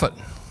prophet.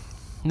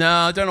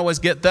 Now, I don't always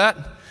get that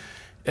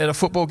at a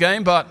football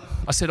game, but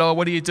I said,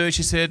 what do you do?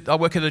 She said, I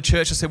work at a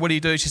church. I said, what do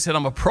you do? She said,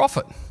 I'm a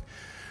prophet.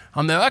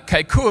 I'm there,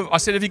 okay, cool. I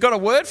said, have you got a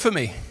word for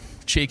me?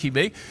 Cheeky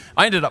me.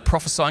 I ended up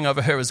prophesying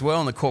over her as well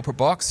in the corporate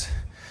box.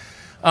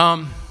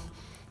 But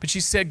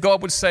she said,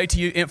 God would say to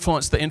you,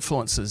 influence the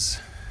influencers,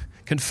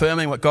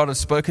 confirming what God has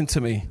spoken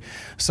to me.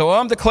 So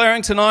I'm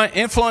declaring tonight,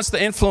 influence the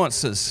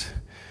influencers.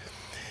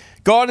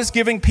 God is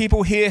giving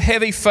people here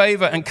heavy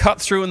favor and cut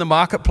through in the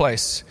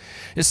marketplace.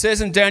 It says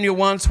in Daniel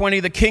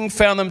 1:20, the king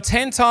found them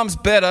 10 times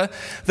better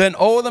than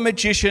all the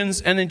magicians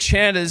and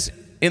enchanters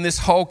in this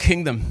whole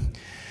kingdom.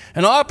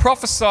 And I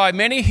prophesy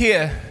many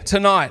here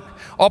tonight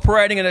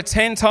operating in a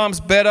 10 times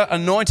better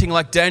anointing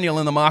like Daniel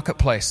in the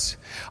marketplace.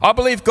 I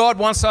believe God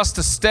wants us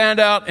to stand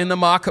out in the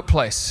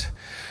marketplace.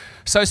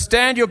 So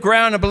stand your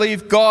ground and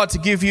believe God to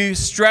give you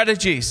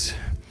strategies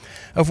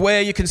of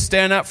where you can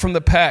stand out from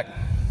the pack.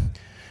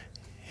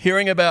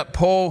 Hearing about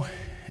Paul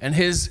and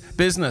his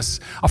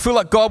business. I feel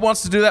like God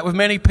wants to do that with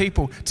many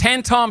people.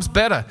 10 times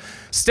better.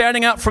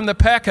 Standing out from the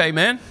pack,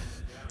 amen?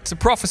 It's a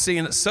prophecy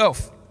in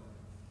itself.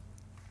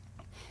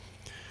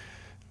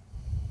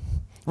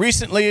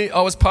 Recently,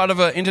 I was part of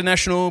an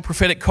international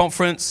prophetic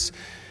conference,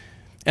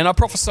 and I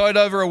prophesied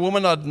over a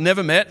woman I'd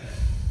never met.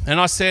 And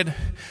I said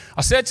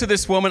to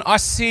this woman, I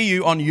see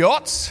you on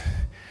yachts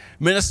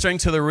ministering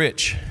to the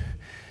rich.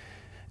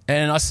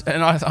 And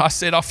I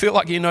said, I feel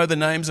like you know the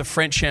names of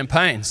French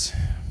champagnes.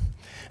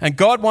 And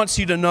God wants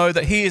you to know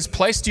that He has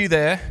placed you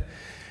there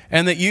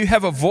and that you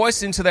have a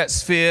voice into that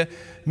sphere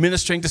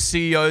ministering to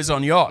CEOs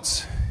on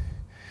yachts.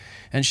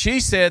 And she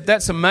said,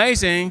 that's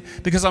amazing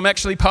because I'm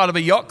actually part of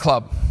a yacht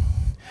club.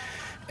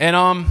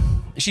 And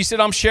she said,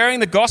 I'm sharing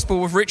the gospel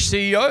with rich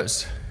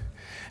CEOs.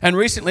 And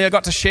recently I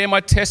got to share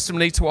my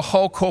testimony to a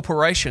whole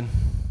corporation.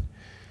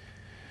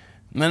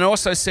 And then I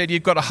also said,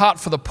 you've got a heart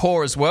for the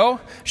poor as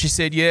well? She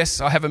said, yes,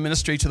 I have a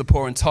ministry to the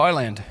poor in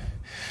Thailand.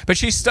 But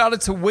she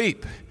started to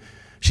weep.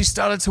 She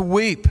started to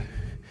weep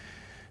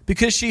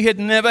because she had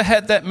never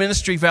had that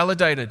ministry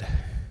validated.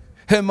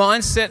 Her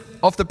mindset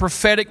of the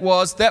prophetic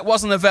was that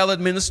wasn't a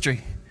valid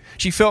ministry.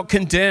 She felt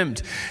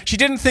condemned. She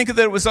didn't think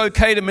that it was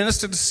okay to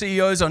minister to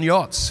CEOs on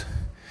yachts.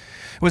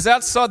 It was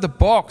outside the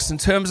box in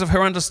terms of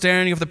her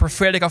understanding of the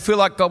prophetic. I feel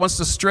like God wants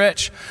to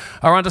stretch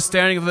our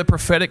understanding of the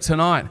prophetic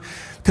tonight,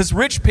 because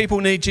rich people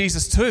need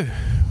Jesus too.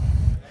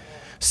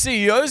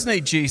 CEOs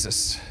need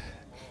Jesus,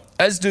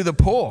 as do the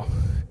poor.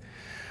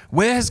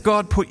 Where has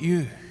God put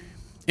you?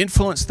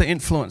 Influence the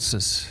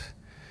influencers.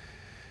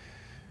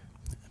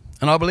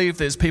 And I believe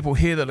there's people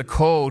here that are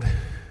called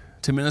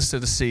to minister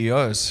to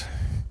CEOs.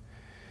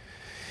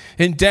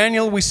 In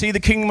Daniel, we see the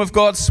kingdom of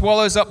God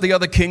swallows up the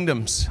other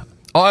kingdoms.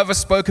 Ivor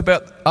spoke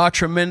about our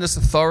tremendous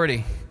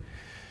authority.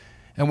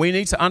 And we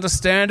need to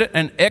understand it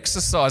and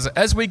exercise it.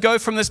 As we go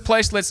from this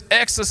place, let's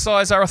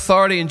exercise our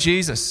authority in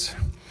Jesus.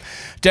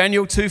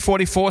 Daniel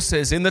 2:44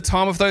 says, in the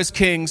time of those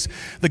kings,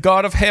 the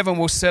God of heaven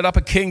will set up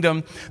a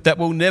kingdom that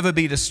will never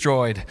be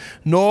destroyed,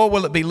 nor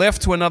will it be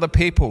left to another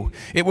people.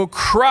 It will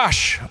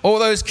crush all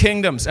those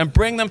kingdoms and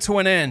bring them to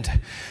an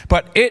end,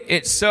 but it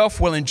itself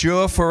will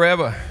endure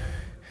forever.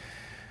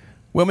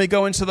 When we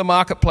go into the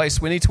marketplace,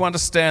 we need to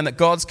understand that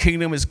God's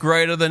kingdom is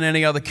greater than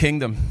any other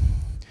kingdom.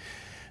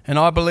 And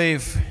I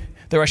believe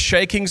there are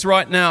shakings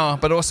right now,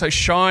 but also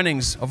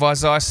shinings of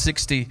Isaiah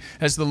 60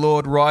 as the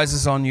Lord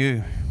rises on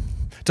you.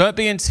 Don't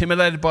be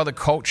intimidated by the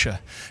culture.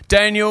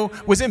 Daniel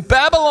was in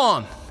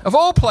Babylon, of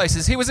all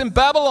places. He was in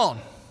Babylon.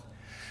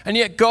 And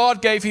yet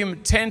God gave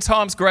him 10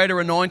 times greater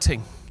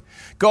anointing.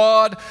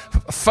 God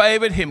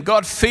favored him.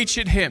 God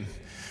featured him.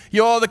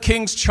 You're the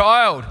king's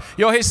child.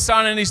 You're his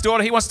son and his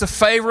daughter. He wants to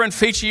favor and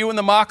feature you in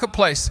the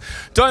marketplace.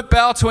 Don't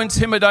bow to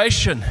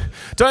intimidation.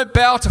 Don't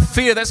bow to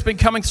fear. That's been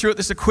coming through at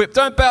this Equip.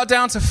 Don't bow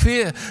down to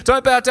fear.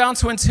 Don't bow down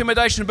to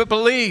intimidation, but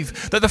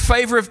believe that the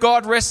favor of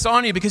God rests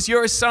on you because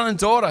you're his son and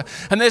daughter.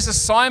 And there's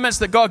assignments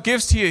that God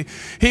gives to you.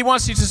 He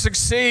wants you to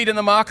succeed in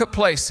the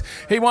marketplace.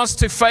 He wants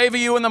to favor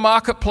you in the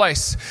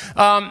marketplace.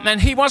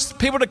 And he wants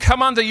people to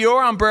come under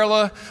your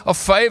umbrella of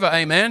favor.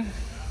 Amen.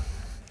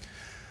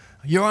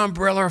 Your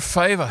umbrella of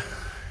favor.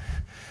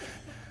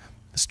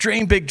 Let's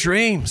dream big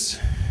dreams.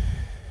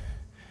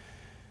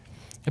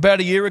 About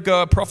a year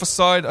ago, I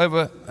prophesied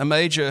over a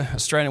major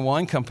Australian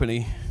wine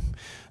company,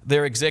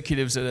 their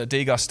executives at a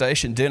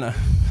degustation dinner,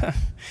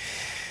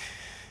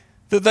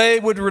 that they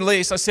would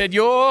release. I said,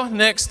 your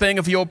next thing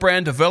of your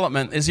brand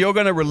development is you're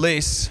going to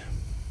release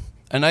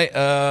like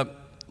a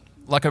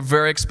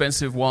very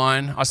expensive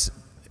wine.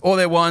 All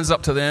their wines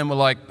up to them were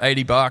like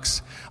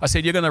 $80. I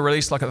said, you're going to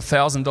release like a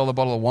 $1,000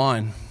 bottle of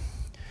wine.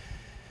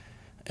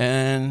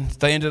 And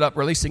they ended up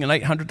releasing an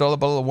 $800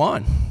 bottle of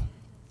wine.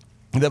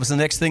 And that was the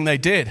next thing they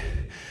did.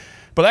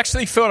 But I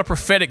actually felt a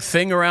prophetic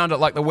thing around it,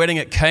 like the wedding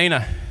at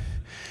Cana,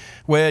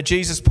 where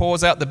Jesus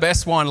pours out the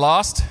best wine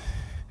last.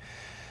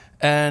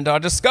 And I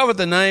discovered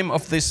the name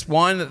of this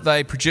wine that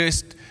they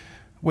produced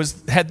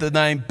had the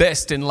name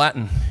Best in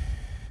Latin.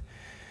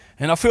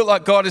 And I feel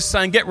like God is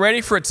saying, get ready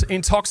for its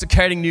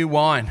intoxicating new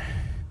wine.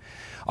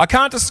 I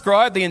can't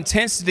describe the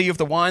intensity of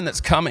the wine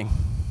that's coming.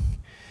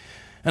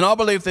 And I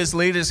believe there's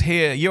leaders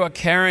here. You are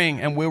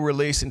carrying and will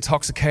release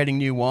intoxicating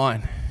new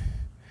wine.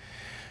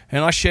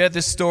 And I shared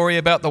this story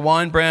about the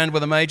wine brand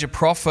with a major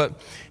prophet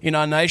in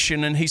our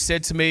nation. And he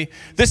said to me,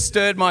 this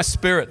stirred my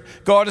spirit.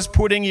 God is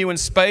putting you in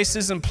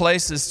spaces and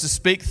places to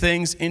speak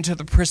things into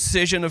the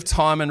precision of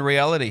time and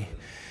reality.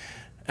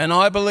 And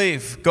I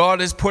believe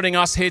God is putting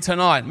us here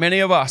tonight, many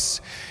of us,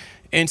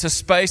 into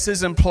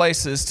spaces and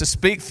places to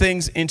speak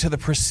things into the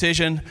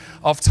precision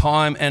of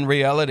time and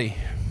reality.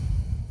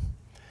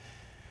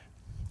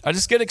 I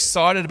just get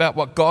excited about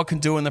what God can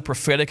do in the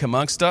prophetic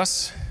amongst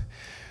us.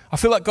 I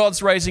feel like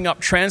God's raising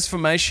up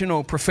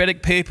transformational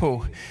prophetic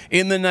people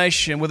in the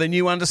nation with a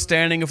new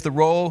understanding of the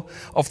role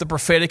of the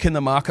prophetic in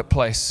the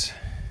marketplace.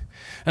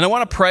 And I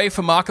want to pray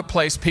for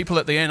marketplace people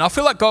at the end. I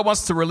feel like God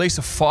wants to release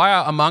a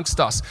fire amongst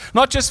us,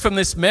 not just from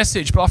this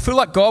message, but I feel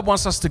like God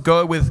wants us to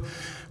go with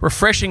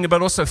refreshing,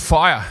 but also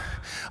fire.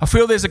 I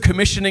feel there's a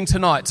commissioning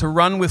tonight to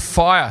run with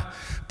fire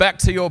back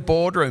to your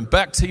boardroom,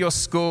 back to your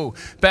school,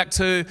 back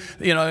to,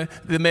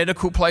 the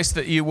medical place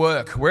that you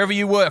work,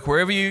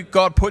 wherever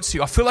God puts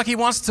you. I feel like he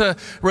wants to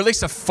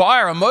release a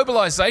fire, a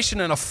mobilization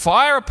and a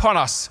fire upon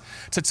us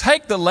to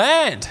take the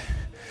land,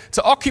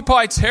 to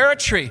occupy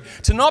territory,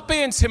 to not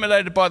be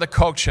intimidated by the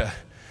culture.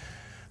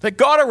 That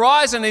God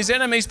arise and his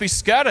enemies be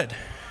scattered.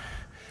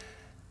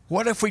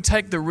 What if we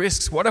take the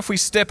risks? What if we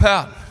step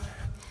out?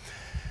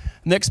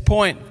 Next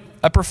point,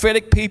 a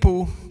prophetic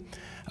people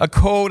are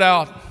called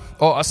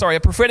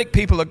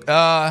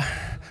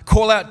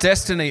call out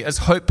destiny as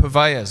hope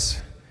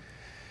purveyors.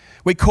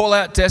 We call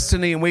out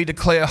destiny and we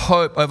declare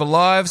hope over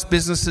lives,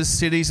 businesses,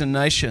 cities, and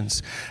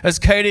nations. As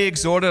Katie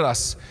exhorted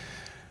us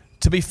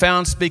to be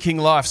found speaking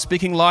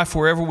life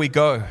wherever we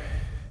go.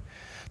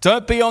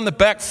 Don't be on the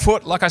back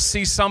foot like I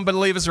see some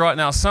believers right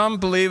now. Some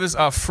believers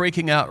are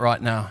freaking out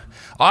right now.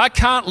 I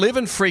can't live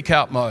in freak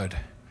out mode.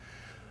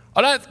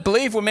 I don't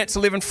believe we're meant to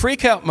live in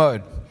freak out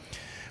mode.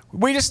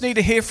 We just need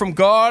to hear from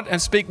God and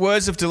speak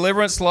words of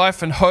deliverance,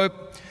 life, and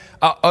hope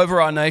over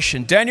our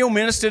nation. Daniel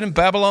ministered in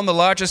Babylon, the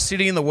largest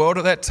city in the world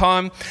at that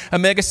time, a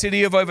mega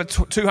city of over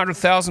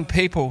 200,000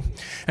 people.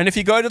 And if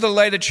you go to the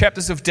later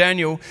chapters of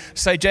Daniel,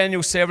 say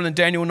Daniel 7 and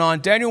Daniel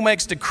 9, Daniel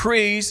makes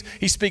decrees.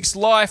 He speaks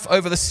life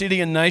over the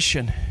city and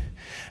nation.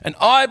 And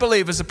I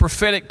believe as a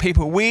prophetic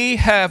people, we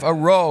have a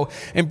role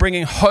in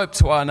bringing hope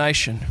to our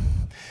nation.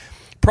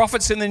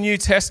 Prophets in the New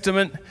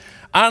Testament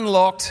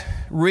unlocked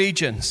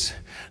regions.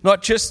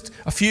 Not just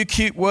a few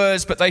cute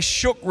words, but they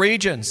shook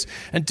regions.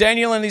 And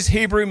Daniel and his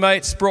Hebrew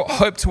mates brought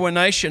hope to a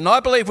nation. And I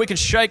believe we can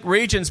shake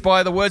regions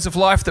by the words of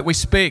life that we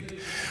speak.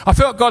 I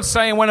felt God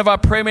saying in one of our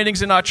prayer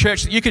meetings in our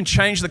church that you can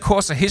change the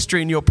course of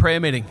history in your prayer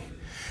meeting.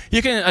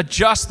 You can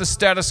adjust the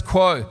status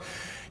quo.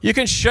 You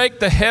can shake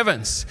the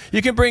heavens.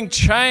 You can bring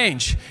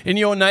change in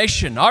your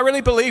nation. I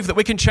really believe that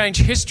we can change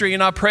history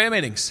in our prayer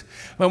meetings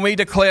when we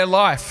declare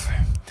life.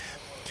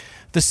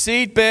 The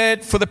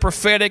seedbed for the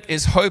prophetic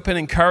is hope and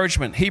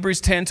encouragement. Hebrews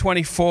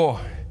 10:24.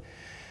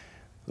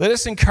 Let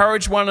us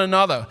encourage one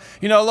another.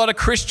 You know, a lot of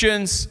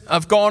Christians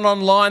have gone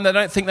online. They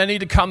don't think they need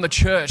to come to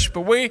church.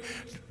 But we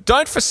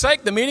don't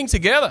forsake the meeting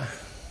together.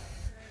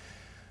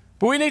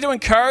 But we need to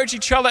encourage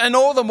each other, and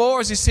all the more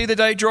as you see the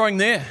day drawing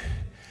near.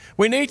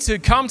 We need to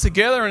come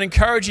together and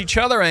encourage each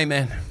other,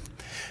 amen.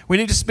 We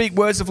need to speak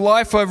words of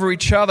life over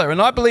each other.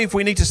 And I believe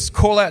we need to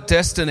call out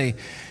destiny.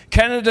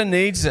 Canada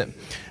needs it.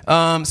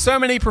 So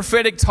many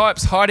prophetic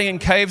types hiding in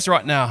caves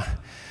right now.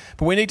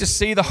 But we need to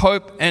see the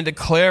hope and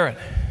declare it.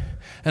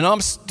 And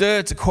I'm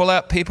stirred to call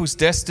out people's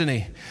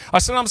destiny. I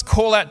sometimes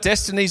call out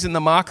destinies in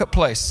the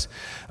marketplace.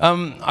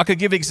 I could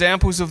give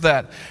examples of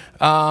that.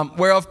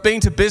 Where I've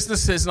been to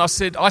businesses and I've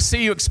said, I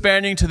see you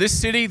expanding to this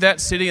city, and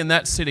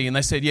that city. And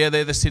they said, yeah,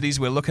 they're the cities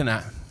we're looking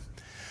at.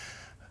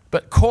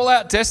 But call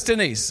out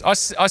destinies. I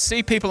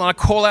see people and I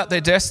call out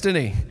their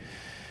destiny.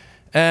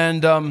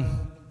 And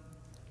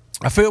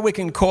I feel we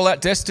can call out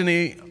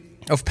destiny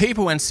of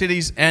people and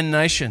cities and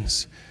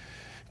nations.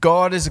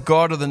 God is a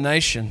God of the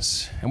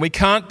nations. And we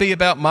can't be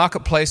about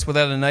marketplace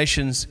without a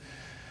nation's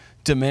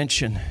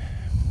dimension.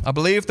 I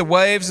believe the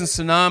waves and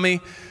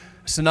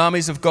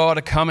tsunamis of God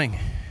are coming.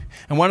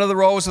 And one of the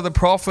roles of the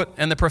prophet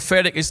and the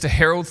prophetic is to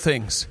herald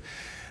things.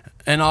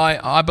 And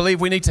I believe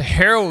we need to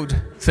herald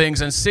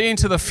things and see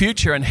into the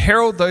future and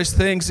herald those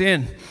things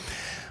in.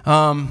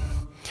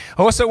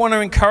 I also want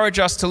to encourage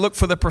us to look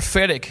for the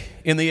prophetic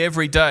in the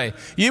everyday.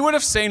 You would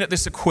have seen at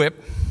this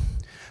Equip,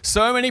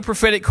 so many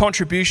prophetic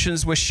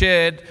contributions were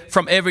shared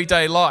from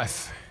everyday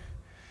life.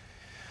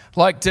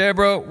 Like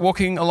Deborah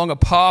walking along a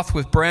path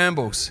with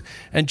brambles,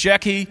 and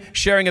Jackie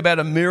sharing about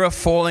a mirror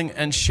falling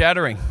and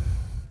shattering.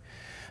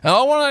 And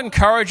I want to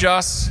encourage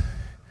us,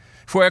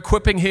 for our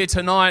equipping here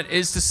tonight,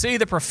 is to see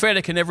the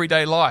prophetic in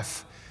everyday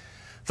life.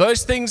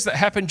 Those things that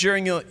happen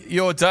during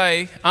your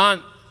day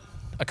aren't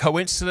a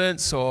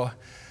coincidence, or,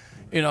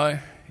 you know,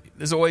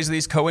 there's always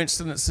these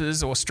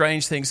coincidences or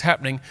strange things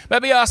happening.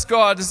 Maybe ask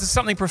God, is there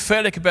something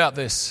prophetic about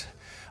this?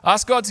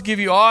 Ask God to give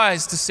you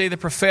eyes to see the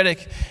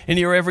prophetic in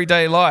your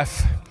everyday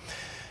life.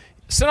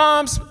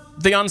 Sometimes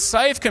the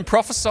unsaved can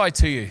prophesy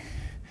to you.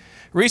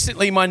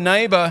 Recently, my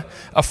neighbour,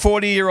 a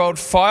 40-year-old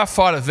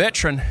firefighter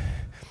veteran,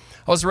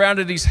 I was around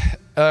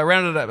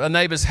at a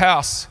neighbour's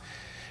house.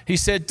 He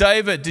said,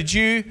 David, did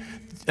you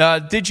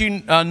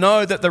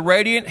know that the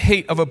radiant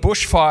heat of a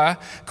bushfire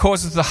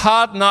causes the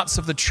hard nuts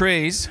of the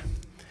trees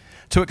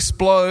to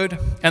explode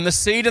and the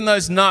seed in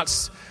those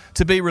nuts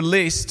to be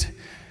released?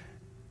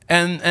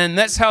 And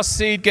that's how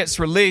seed gets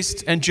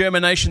released and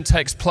germination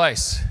takes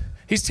place.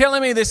 He's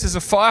telling me this as a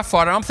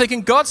firefighter. I'm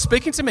thinking, God's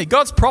speaking to me.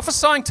 God's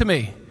prophesying to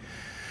me.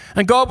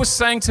 And God was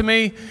saying to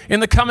me, in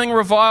the coming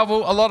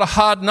revival, a lot of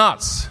hard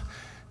nuts.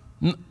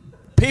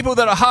 People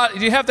that are hard,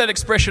 do you have that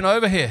expression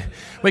over here?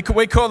 We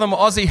call them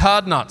Aussie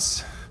hard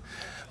nuts.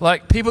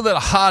 Like people that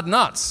are hard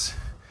nuts.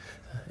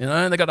 You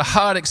know, they've got a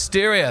hard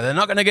exterior. They're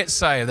not going to get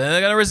saved.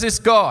 They're going to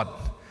resist God.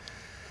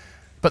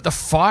 But the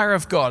fire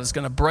of God is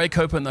going to break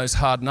open those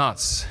hard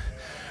nuts.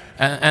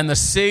 And the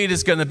seed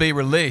is going to be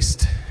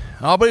released.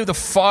 And I believe the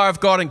fire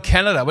of God in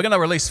Canada, we're going to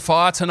release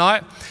fire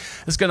tonight.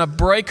 It's going to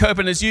break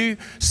open as you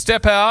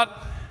step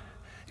out.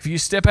 If you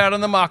step out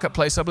in the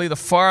marketplace, I believe the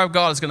fire of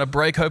God is going to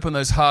break open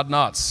those hard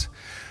nuts.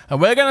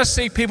 And we're going to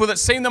see people that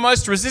seem the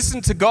most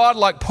resistant to God,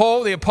 like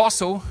Paul the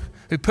apostle,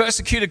 who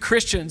persecuted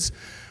Christians.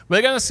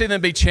 We're going to see them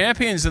be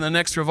champions in the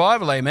next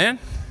revival, amen?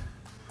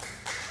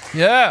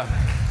 Yeah.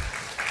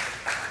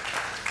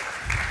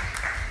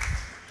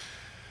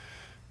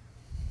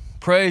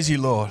 Praise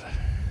you, Lord.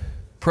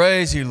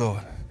 Praise you,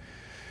 Lord.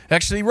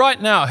 Actually, right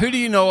now, who do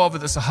you know of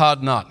that's a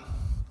hard nut?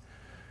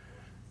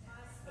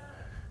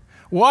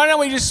 Why don't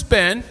we just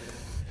spend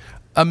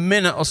a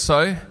minute or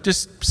so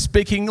just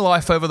speaking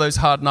life over those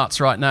hard nuts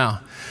right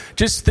now?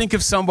 Just think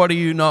of somebody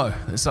you know.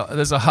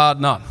 There's a hard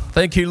nut.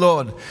 Thank you,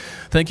 Lord.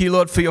 Thank you,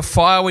 Lord, for your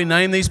fire. We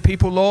name these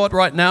people, Lord,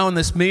 right now in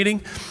this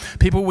meeting.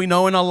 People we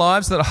know in our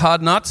lives that are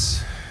hard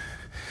nuts.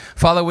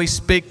 Father, we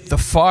speak the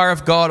fire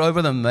of God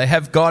over them. They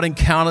have God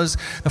encounters.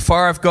 The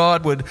fire of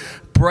God would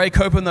break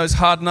open those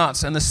hard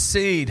nuts, and the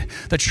seed,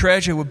 the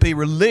treasure, would be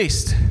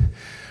released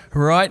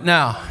right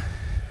now.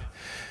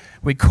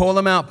 We call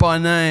them out by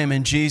name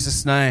in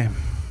Jesus' name.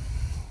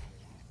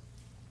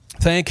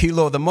 Thank you,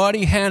 Lord. The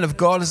mighty hand of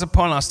God is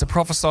upon us to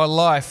prophesy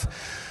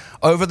life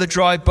over the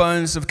dry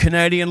bones of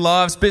Canadian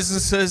lives,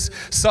 businesses,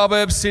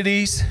 suburbs,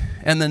 cities,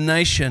 and the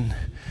nation.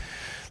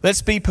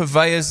 Let's be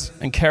purveyors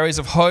and carriers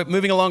of hope.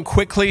 Moving along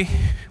quickly.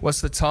 What's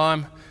the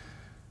time?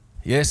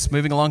 Yes,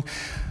 moving along.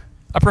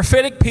 A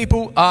prophetic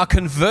people are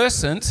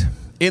conversant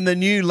in the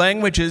new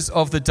languages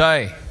of the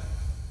day.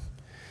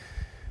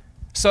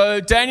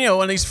 So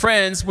Daniel and his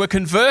friends were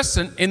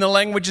conversant in the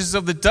languages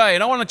of the day.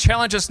 And I want to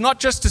challenge us not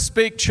just to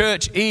speak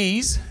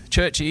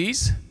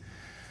churchese,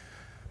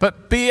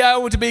 but be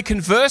able to be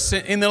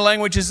conversant in the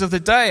languages of the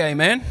day.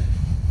 Amen.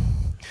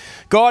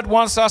 God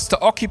wants us to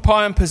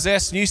occupy and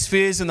possess new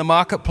spheres in the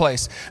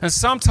marketplace. And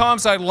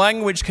sometimes our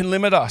language can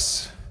limit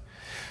us.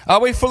 Are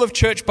we full of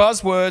church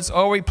buzzwords, or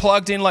are we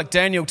plugged in like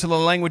Daniel to the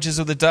languages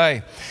of the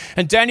day?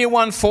 And Daniel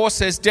 1:4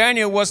 says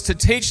Daniel was to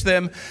teach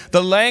them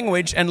the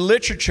language and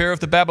literature of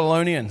the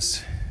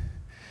Babylonians.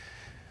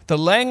 The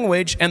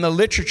language and the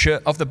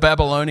literature of the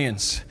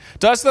Babylonians.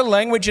 Does the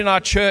language in our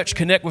church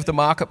connect with the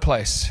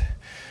marketplace?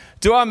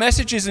 Do our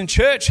messages in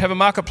church have a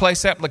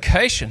marketplace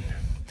application?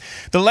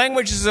 The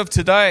languages of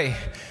today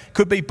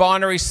could be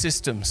binary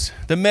systems,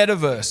 the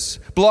metaverse,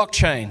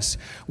 blockchains,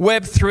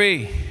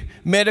 Web3,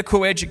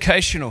 medical,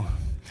 educational.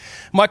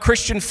 My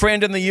Christian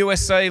friend in the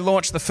USA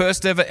launched the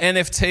first ever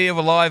NFT of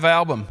a live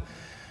album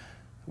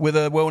with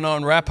a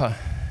well-known rapper.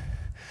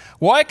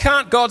 Why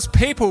can't God's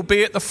people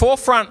be at the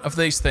forefront of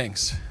these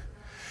things?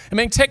 I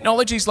mean,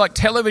 technologies like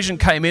television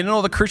came in and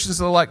all the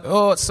Christians are like,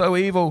 oh, it's so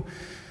evil.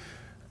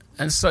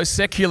 And so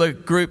secular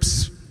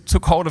groups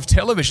took hold of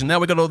television. Now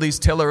we've got all these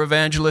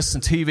televangelists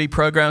and TV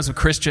programs of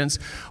Christians.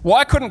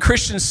 Why couldn't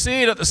Christians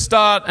see it at the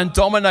start and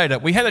dominate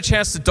it? We had a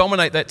chance to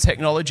dominate that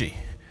technology.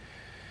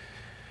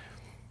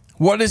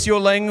 What is your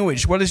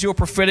language? What is your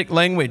prophetic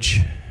language?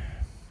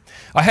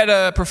 I had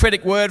a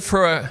prophetic word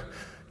for a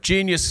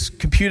genius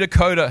computer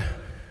coder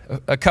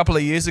a couple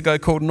of years ago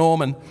called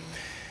Norman.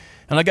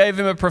 And I gave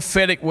him a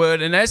prophetic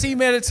word. And as he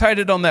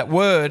meditated on that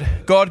word,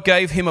 God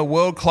gave him a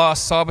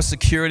world-class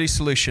cybersecurity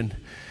solution,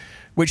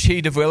 which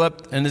he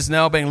developed and is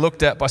now being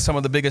looked at by some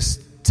of the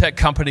biggest tech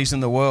companies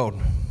in the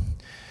world.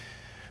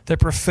 They're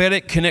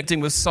prophetic, connecting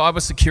with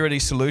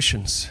cybersecurity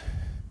solutions.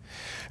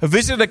 A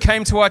visitor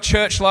came to our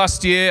church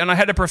last year, and I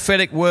had a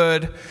prophetic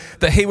word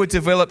that he would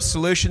develop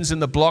solutions in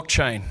the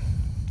blockchain.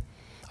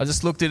 I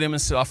just looked at him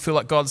and said, I feel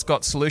like God's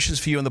got solutions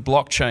for you in the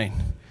blockchain.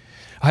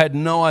 I had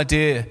no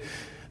idea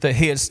that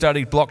he had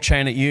studied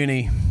blockchain at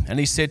uni, and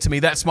he said to me,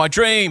 that's my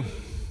dream.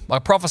 I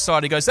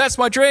prophesied, he goes, that's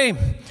my dream.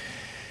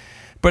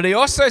 But he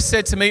also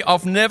said to me,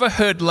 I've never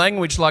heard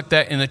language like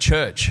that in a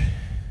church.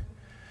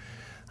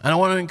 And I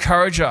want to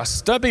encourage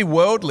us, don't be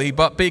worldly,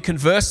 but be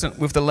conversant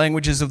with the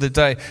languages of the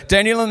day.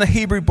 Daniel and the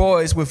Hebrew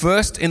boys were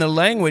versed in the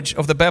language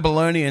of the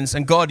Babylonians,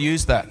 and God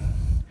used that.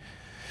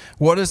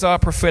 What is our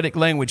prophetic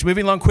language?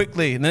 Moving along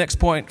quickly, the next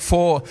point,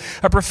 4.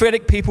 A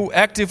prophetic people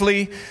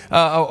actively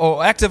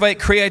or activate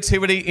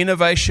creativity,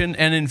 innovation,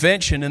 and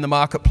invention in the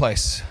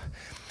marketplace.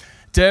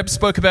 Deb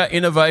spoke about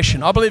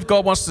innovation. I believe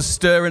God wants to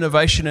stir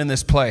innovation in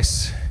this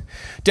place.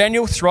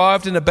 Daniel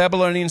thrived in a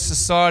Babylonian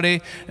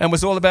society and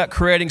was all about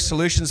creating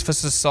solutions for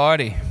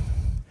society.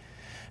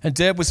 And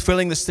Deb was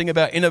feeling this thing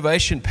about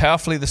innovation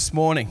powerfully this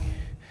morning.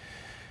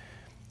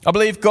 I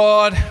believe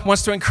God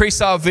wants to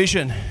increase our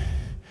vision.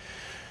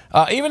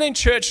 Even in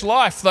church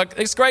life, like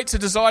it's great to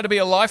desire to be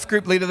a life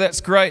group leader,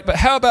 that's great. But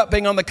how about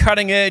being on the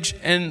cutting edge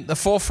and the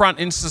forefront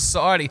in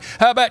society?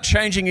 How about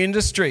changing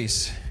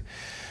industries?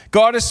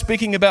 God is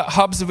speaking about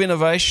hubs of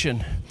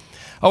innovation.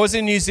 I was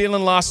in New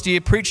Zealand last year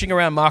preaching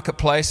around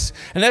Marketplace,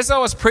 and as I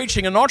was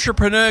preaching, an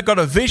entrepreneur got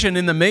a vision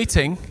in the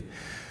meeting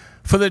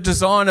for the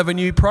design of a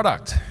new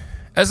product.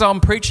 As I'm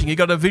preaching, he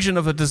got a vision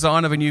of the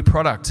design of a new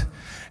product.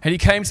 And he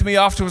came to me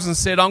afterwards and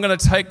said, I'm going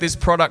to take this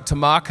product to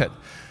market,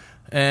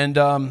 and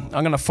I'm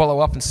going to follow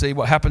up and see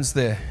what happens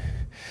there.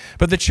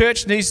 But the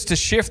church needs to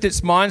shift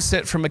its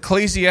mindset from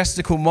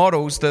ecclesiastical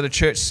models that are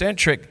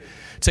church-centric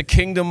to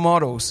kingdom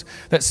models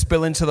that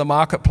spill into the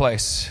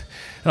marketplace.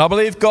 And I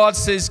believe God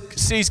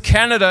sees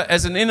Canada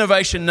as an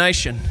innovation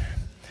nation,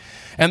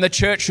 and the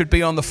church should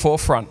be on the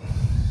forefront.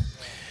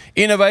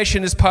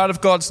 Innovation is part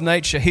of God's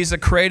nature. He's a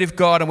creative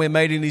God, and we're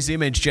made in his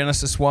image,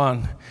 Genesis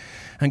 1.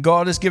 And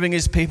God is giving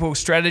his people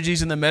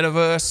strategies in the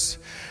metaverse.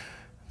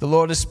 The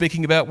Lord is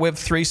speaking about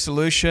Web3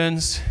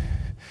 solutions.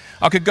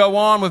 I could go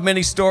on with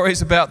many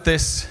stories about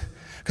this,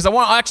 because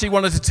I actually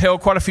wanted to tell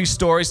quite a few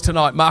stories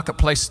tonight,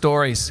 marketplace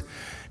stories.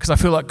 because I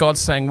feel like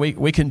God's saying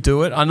we can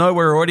do it. I know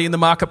we're already in the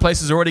marketplace.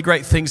 There's already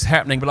great things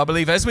happening. But I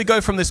believe as we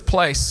go from this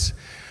place,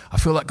 I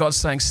feel like God's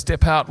saying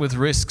step out with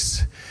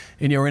risks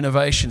in your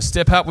innovation.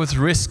 Step out with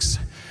risks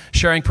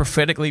sharing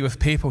prophetically with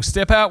people.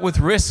 Step out with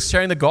risks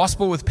sharing the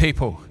gospel with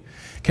people.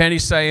 Can you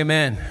say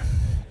amen?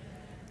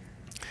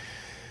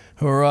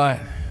 All right.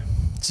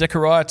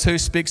 Zechariah 2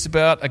 speaks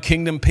about a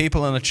kingdom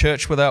people and a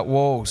church without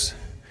walls.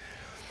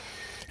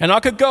 And I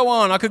could go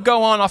on.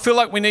 I feel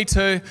like we need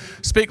to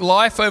speak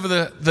life over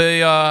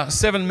the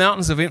 7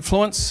 mountains of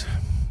influence.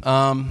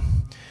 The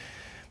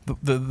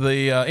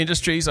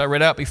industries I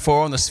read out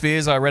before and the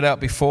spheres I read out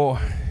before.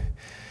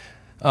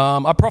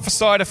 I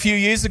prophesied a few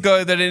years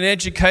ago that in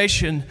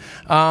education,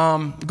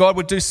 God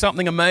would do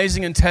something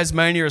amazing in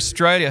Tasmania,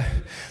 Australia.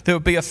 There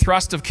would be a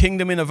thrust of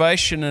kingdom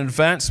innovation and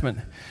advancement.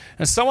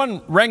 And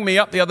someone rang me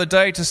up the other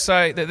day to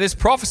say that this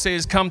prophecy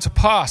has come to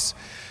pass,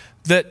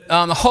 that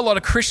a whole lot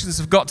of Christians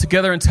have got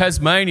together in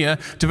Tasmania,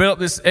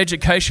 developed this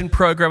education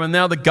program, and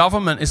now the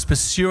government is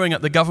pursuing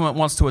it. The government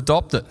wants to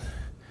adopt it.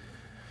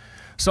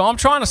 So I'm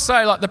trying to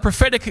say, like, the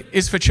prophetic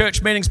is for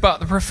church meetings, but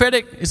the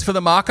prophetic is for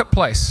the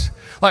marketplace.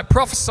 Like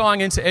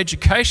prophesying into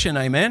education,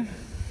 amen?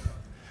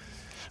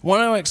 I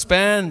want to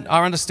expand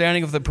our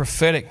understanding of the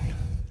prophetic.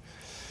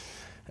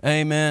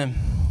 Amen.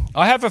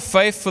 I have a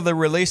faith for the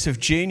release of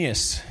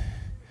genius.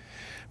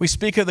 We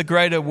speak of the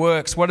greater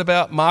works. What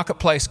about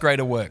marketplace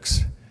greater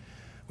works?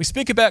 We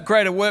speak about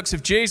greater works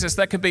of Jesus.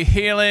 That could be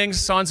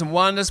healings, signs and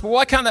wonders. But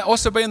why can't that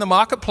also be in the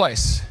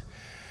marketplace?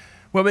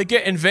 Where we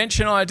get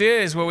invention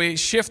ideas, where we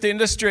shift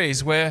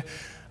industries, where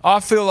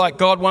I feel like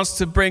God wants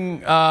to bring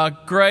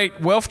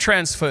great wealth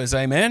transfers,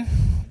 amen?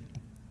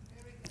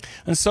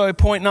 And so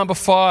point number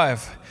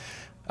 5,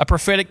 a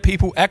prophetic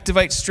people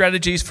activate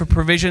strategies for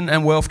provision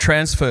and wealth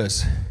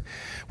transfers.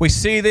 We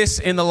see this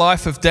in the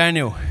life of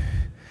Daniel.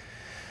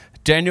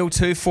 Daniel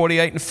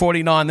 2:48 and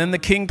 49. Then the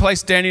king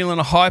placed Daniel in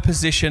a high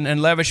position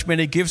and lavished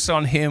many gifts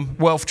on him,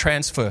 wealth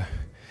transfer.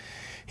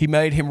 He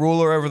made him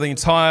ruler over the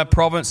entire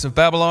province of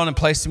Babylon and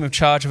placed him in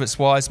charge of its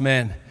wise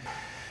men.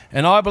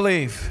 And I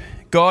believe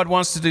God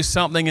wants to do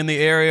something in the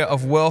area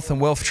of wealth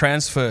and wealth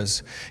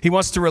transfers. He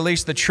wants to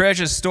release the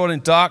treasures stored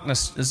in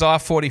darkness, Isaiah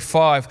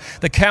 45.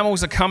 The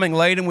camels are coming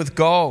laden with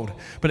gold,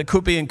 but it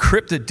could be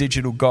encrypted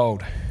digital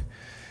gold.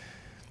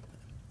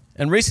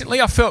 And recently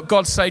I felt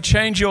God say,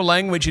 change your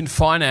language in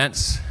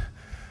finance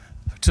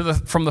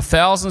from the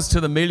thousands to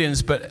the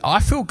millions, but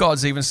I feel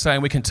God's even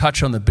saying we can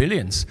touch on the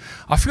billions.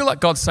 I feel like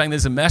God's saying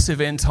there's a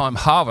massive end time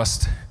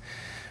harvest.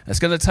 It's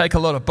going to take a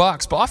lot of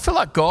bucks, but I feel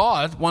like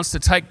God wants to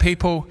take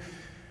people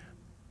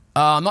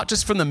not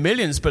just from the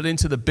millions, but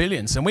into the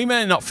billions. And we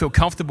may not feel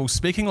comfortable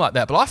speaking like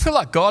that, but I feel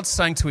like God's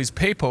saying to his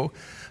people,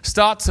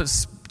 start to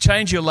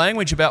change your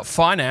language about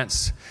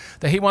finance,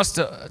 that he wants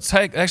to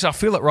take, actually I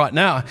feel it right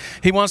now,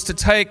 he wants to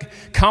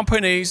take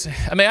companies.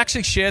 I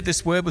actually shared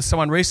this word with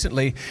someone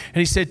recently, and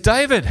he said,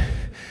 David,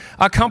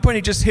 our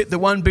company just hit the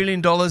 $1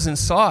 billion in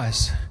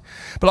size.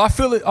 But I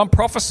feel I'm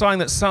prophesying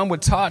that some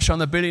would touch on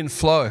the billion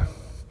flow.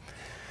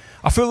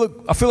 I feel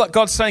like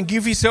God's saying,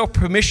 give yourself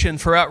permission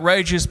for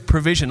outrageous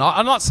provision.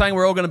 I'm not saying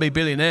we're all going to be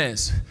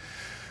billionaires,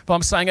 but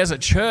I'm saying as a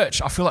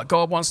church, I feel like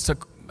God wants to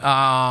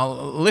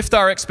lift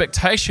our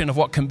expectation of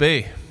what can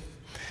be.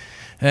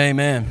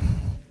 Amen.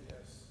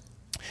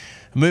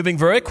 Moving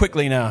very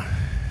quickly now.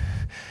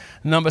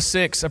 Number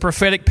 6, a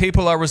prophetic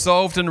people are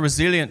resolved and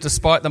resilient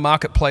despite the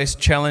marketplace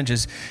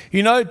challenges.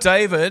 You know,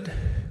 David,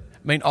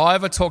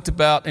 Ivor talked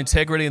about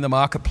integrity in the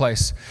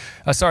marketplace.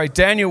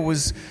 Daniel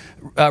was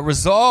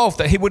resolved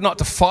that he would not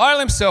defile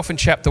himself in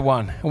chapter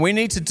 1. And we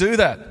need to do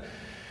that.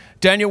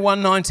 Daniel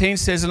 1:19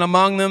 says, and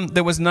among them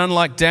there was none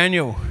like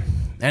Daniel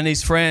and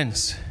his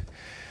friends.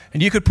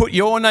 And you could put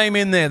your name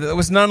in there, that there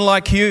was none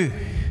like you.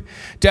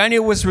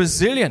 Daniel was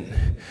resilient.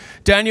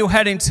 Daniel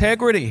had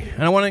integrity.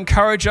 And I want to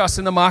encourage us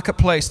in the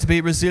marketplace to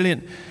be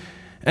resilient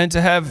and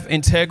to have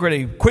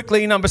integrity.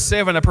 Quickly, number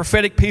 7, a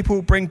prophetic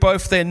people bring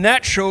both their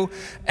natural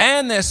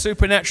and their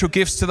supernatural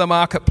gifts to the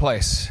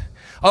marketplace.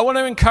 I want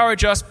to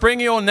encourage us, bring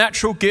your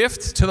natural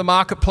gift to the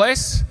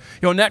marketplace,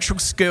 your natural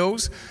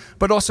skills,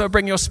 but also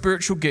bring your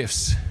spiritual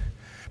gifts.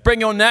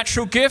 Bring your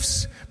natural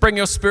gifts, bring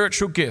your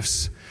spiritual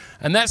gifts.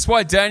 And that's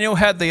why Daniel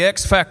had the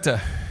X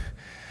factor.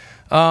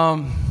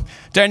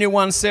 Daniel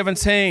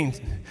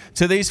 1:17,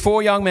 to these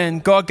 4 young men,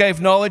 God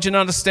gave knowledge and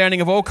understanding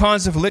of all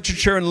kinds of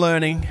literature and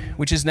learning,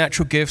 which is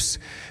natural gifts.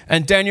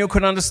 And Daniel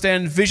could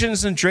understand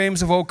visions and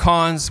dreams of all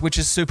kinds, which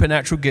is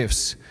supernatural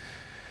gifts.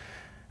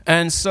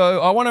 And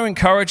so I want to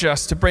encourage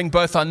us to bring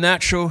both our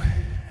natural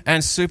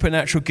and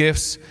supernatural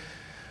gifts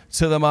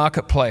to the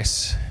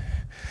marketplace.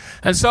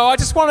 And so I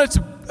just wanted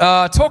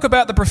to talk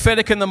about the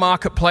prophetic in the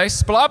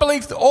marketplace, but I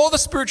believe that all the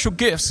spiritual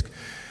gifts,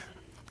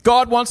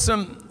 God wants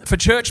them for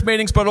church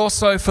meetings, but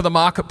also for the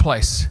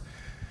marketplace.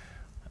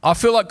 I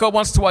feel like God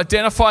wants to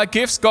identify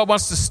gifts. God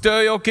wants to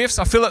stir your gifts.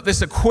 I feel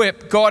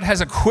like God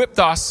has equipped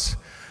us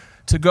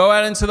to go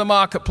out into the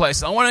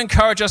marketplace. I want to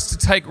encourage us to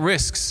take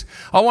risks.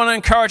 I want to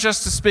encourage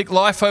us to speak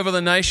life over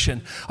the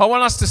nation. I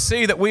want us to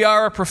see that we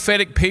are a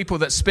prophetic people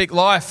that speak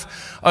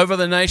life over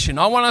the nation.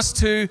 I want us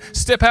to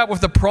step out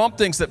with the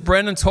promptings that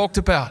Brendan talked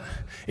about.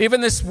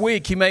 Even this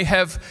week, you may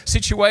have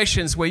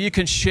situations where you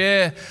can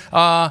share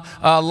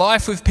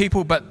life with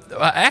people, but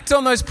act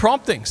on those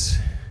promptings.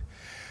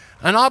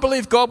 And I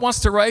believe God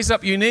wants to raise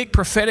up unique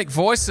prophetic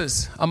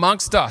voices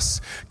amongst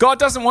us. God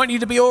doesn't want you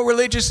to be all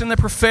religious in the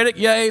prophetic.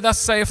 Yea, thus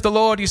saith the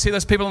Lord. You see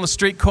those people on the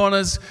street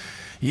corners.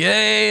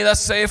 Yea, thus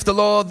saith the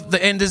Lord,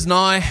 the end is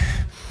nigh.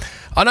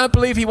 I don't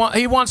believe He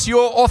wants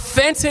your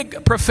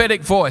authentic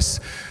prophetic voice.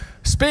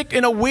 Speak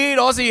in a weird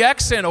Aussie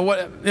accent or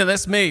what? You know,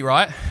 that's me,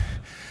 right?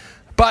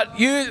 But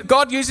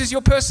God uses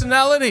your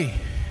personality.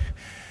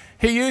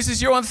 He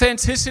uses your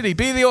authenticity.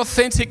 Be the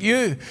authentic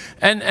you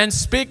and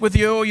speak with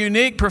your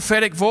unique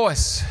prophetic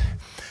voice.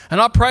 And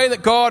I pray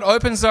that God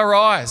opens our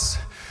eyes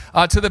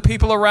to the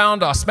people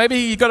around us. Maybe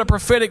you've got a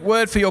prophetic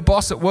word for your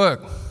boss at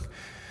work.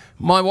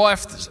 My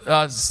wife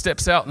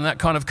steps out in that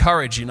kind of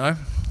courage, you know.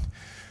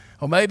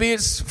 Or maybe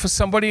it's for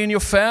somebody in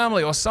your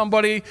family or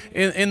somebody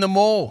in the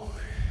mall.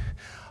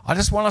 I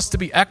just want us to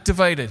be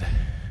activated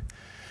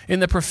in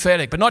the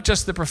prophetic, but not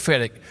just the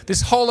prophetic.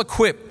 This whole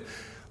equip.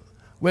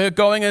 We're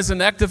going as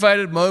an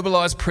activated,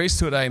 mobilized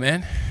priesthood,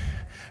 amen.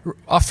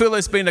 I feel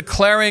there's been a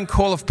clarion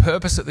call of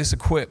purpose at this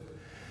equip.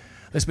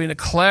 There's been a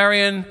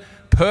clarion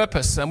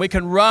purpose, and we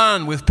can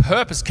run with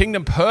purpose,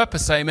 kingdom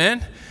purpose,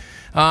 amen,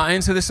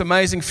 into this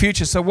amazing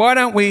future. So why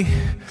don't we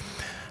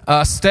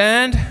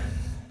stand?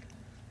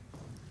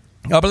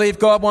 I believe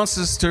God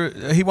wants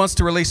He wants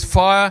to release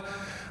fire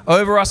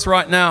over us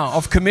right now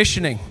of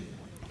commissioning.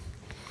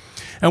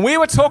 And we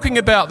were talking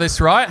about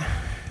this, right?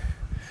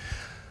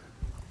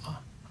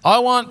 I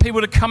want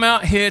people to come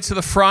out here to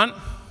the front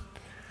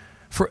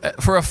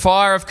for a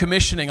fire of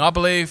commissioning. I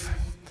believe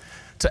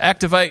to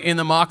activate in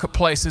the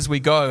marketplace as we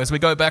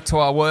go back to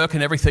our work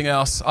and everything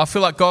else. I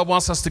feel like God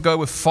wants us to go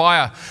with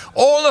fire.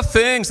 All the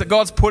things that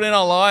God's put in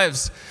our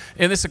lives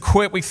in this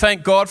equip, we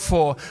thank God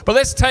for. But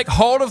let's take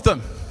hold of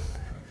them.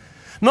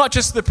 Not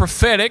just the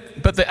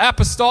prophetic, but the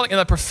apostolic and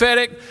the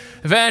prophetic,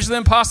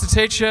 evangelism, pastor,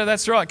 teacher.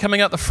 That's right, coming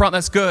out the front,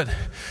 that's good.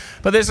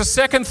 But there's a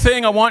second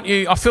thing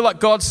I feel like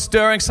God's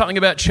stirring something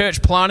about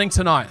church planting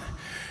tonight.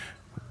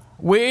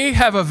 We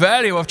have a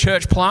value of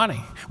church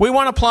planting. We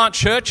want to plant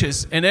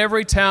churches in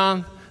every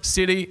town,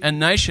 city, and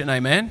nation,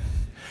 amen.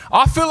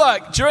 I feel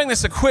like during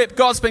this equip,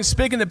 God's been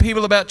speaking to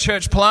people about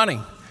church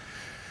planting.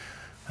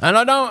 And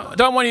I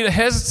don't want you to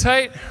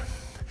hesitate,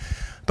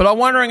 but I'm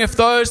wondering if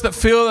those that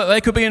feel that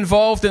they could be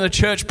involved in a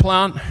church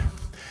plant,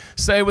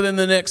 say within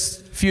the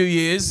next few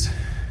years,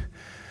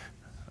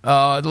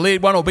 the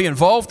lead one will be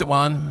involved at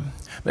one,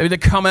 maybe to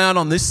come out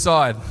on this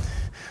side.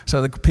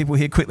 So the people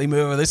here quickly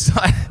move over this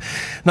side.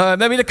 No,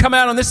 maybe to come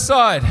out on this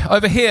side,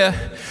 over here.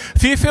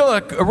 If you feel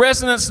a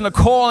resonance and a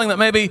calling that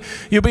maybe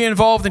you'll be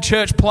involved in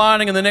church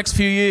planting in the next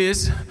few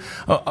years,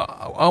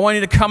 I want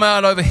you to come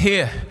out over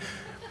here.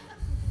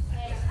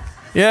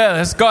 Yeah,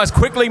 this guy's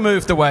quickly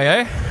moved away,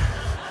 eh?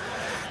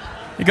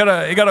 You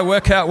gotta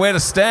work out where to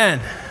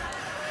stand.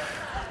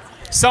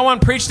 Someone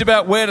preached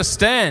about where to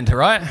stand,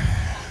 right?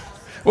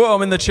 Well,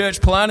 I'm in the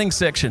church planting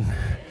section.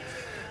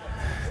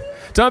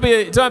 Don't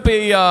be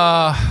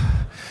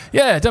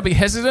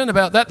hesitant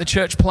about that, the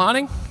church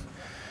planting.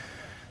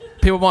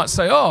 People might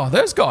say, oh,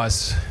 those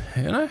guys,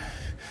 you know.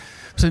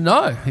 So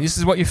no, this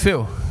is what you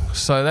feel.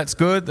 So that's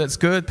good.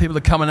 People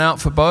are coming out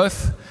for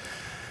both.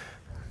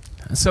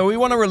 And so we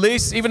want to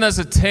release, even as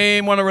a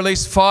team, want to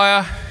release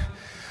fire.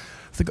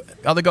 The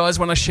other guys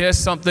want to share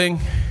something.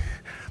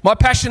 My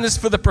passion is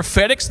for the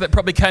prophetics that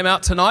probably came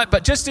out tonight,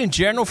 but just in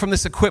general from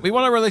this equip, we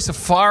want to release a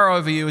fire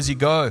over you as you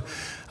go,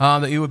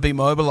 that you would be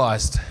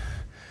mobilized.